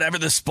 Whatever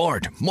the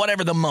sport,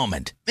 whatever the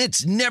moment,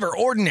 it's never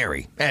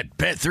ordinary at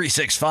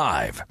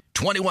Bet365.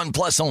 21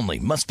 plus only.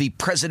 Must be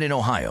present in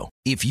Ohio.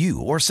 If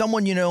you or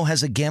someone you know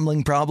has a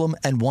gambling problem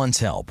and wants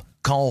help,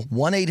 call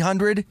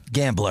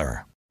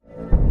 1-800-GAMBLER.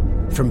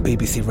 From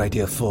BBC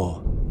Radio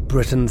 4,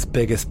 Britain's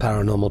biggest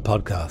paranormal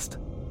podcast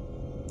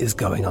is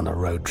going on a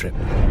road trip.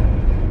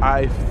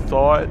 I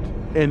thought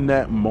in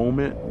that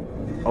moment,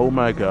 oh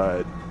my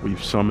God,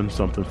 we've summoned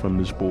something from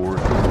this board.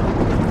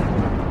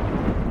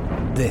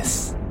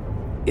 This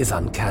is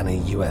Uncanny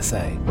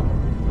USA.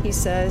 He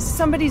says,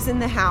 somebody's in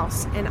the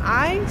house, and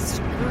I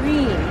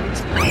screamed.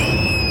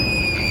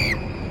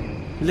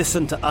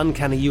 Listen to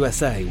Uncanny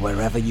USA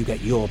wherever you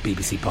get your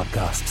BBC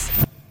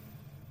podcasts,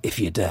 if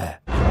you dare.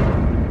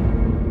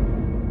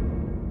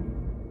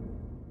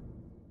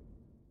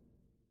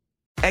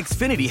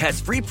 Xfinity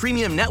has free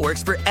premium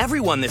networks for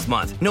everyone this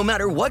month, no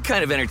matter what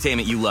kind of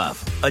entertainment you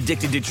love.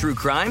 Addicted to true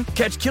crime?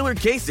 Catch killer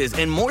cases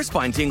and more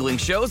spine-tingling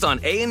shows on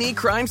A&E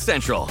Crime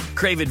Central.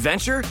 Crave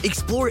adventure?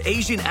 Explore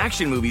Asian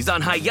action movies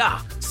on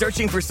Hi-YAH.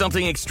 Searching for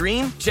something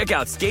extreme? Check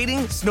out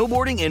skating,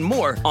 snowboarding, and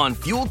more on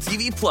Fuel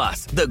TV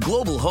Plus, the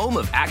global home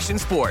of action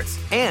sports.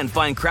 And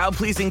find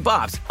crowd-pleasing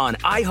bops on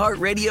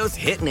iHeartRadio's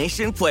Hit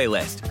Nation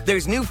playlist.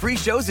 There's new free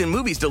shows and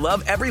movies to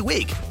love every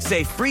week.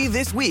 Say free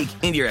this week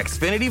in your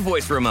Xfinity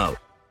voice remote.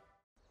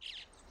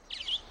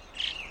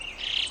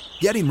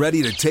 Getting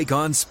ready to take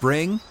on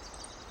spring?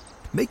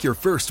 Make your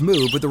first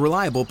move with the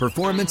reliable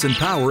performance and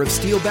power of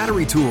Steel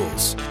battery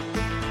tools.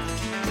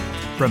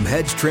 From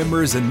hedge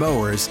trimmers and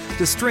mowers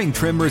to string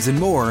trimmers and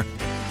more,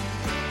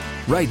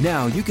 right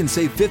now you can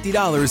save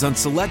 $50 on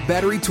select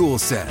battery tool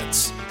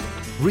sets.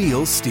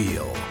 Real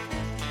Steel.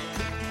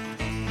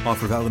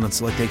 Offer valid on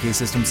select AK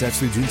system sets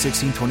through June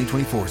 16,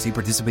 2024. See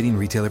participating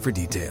retailer for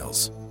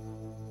details.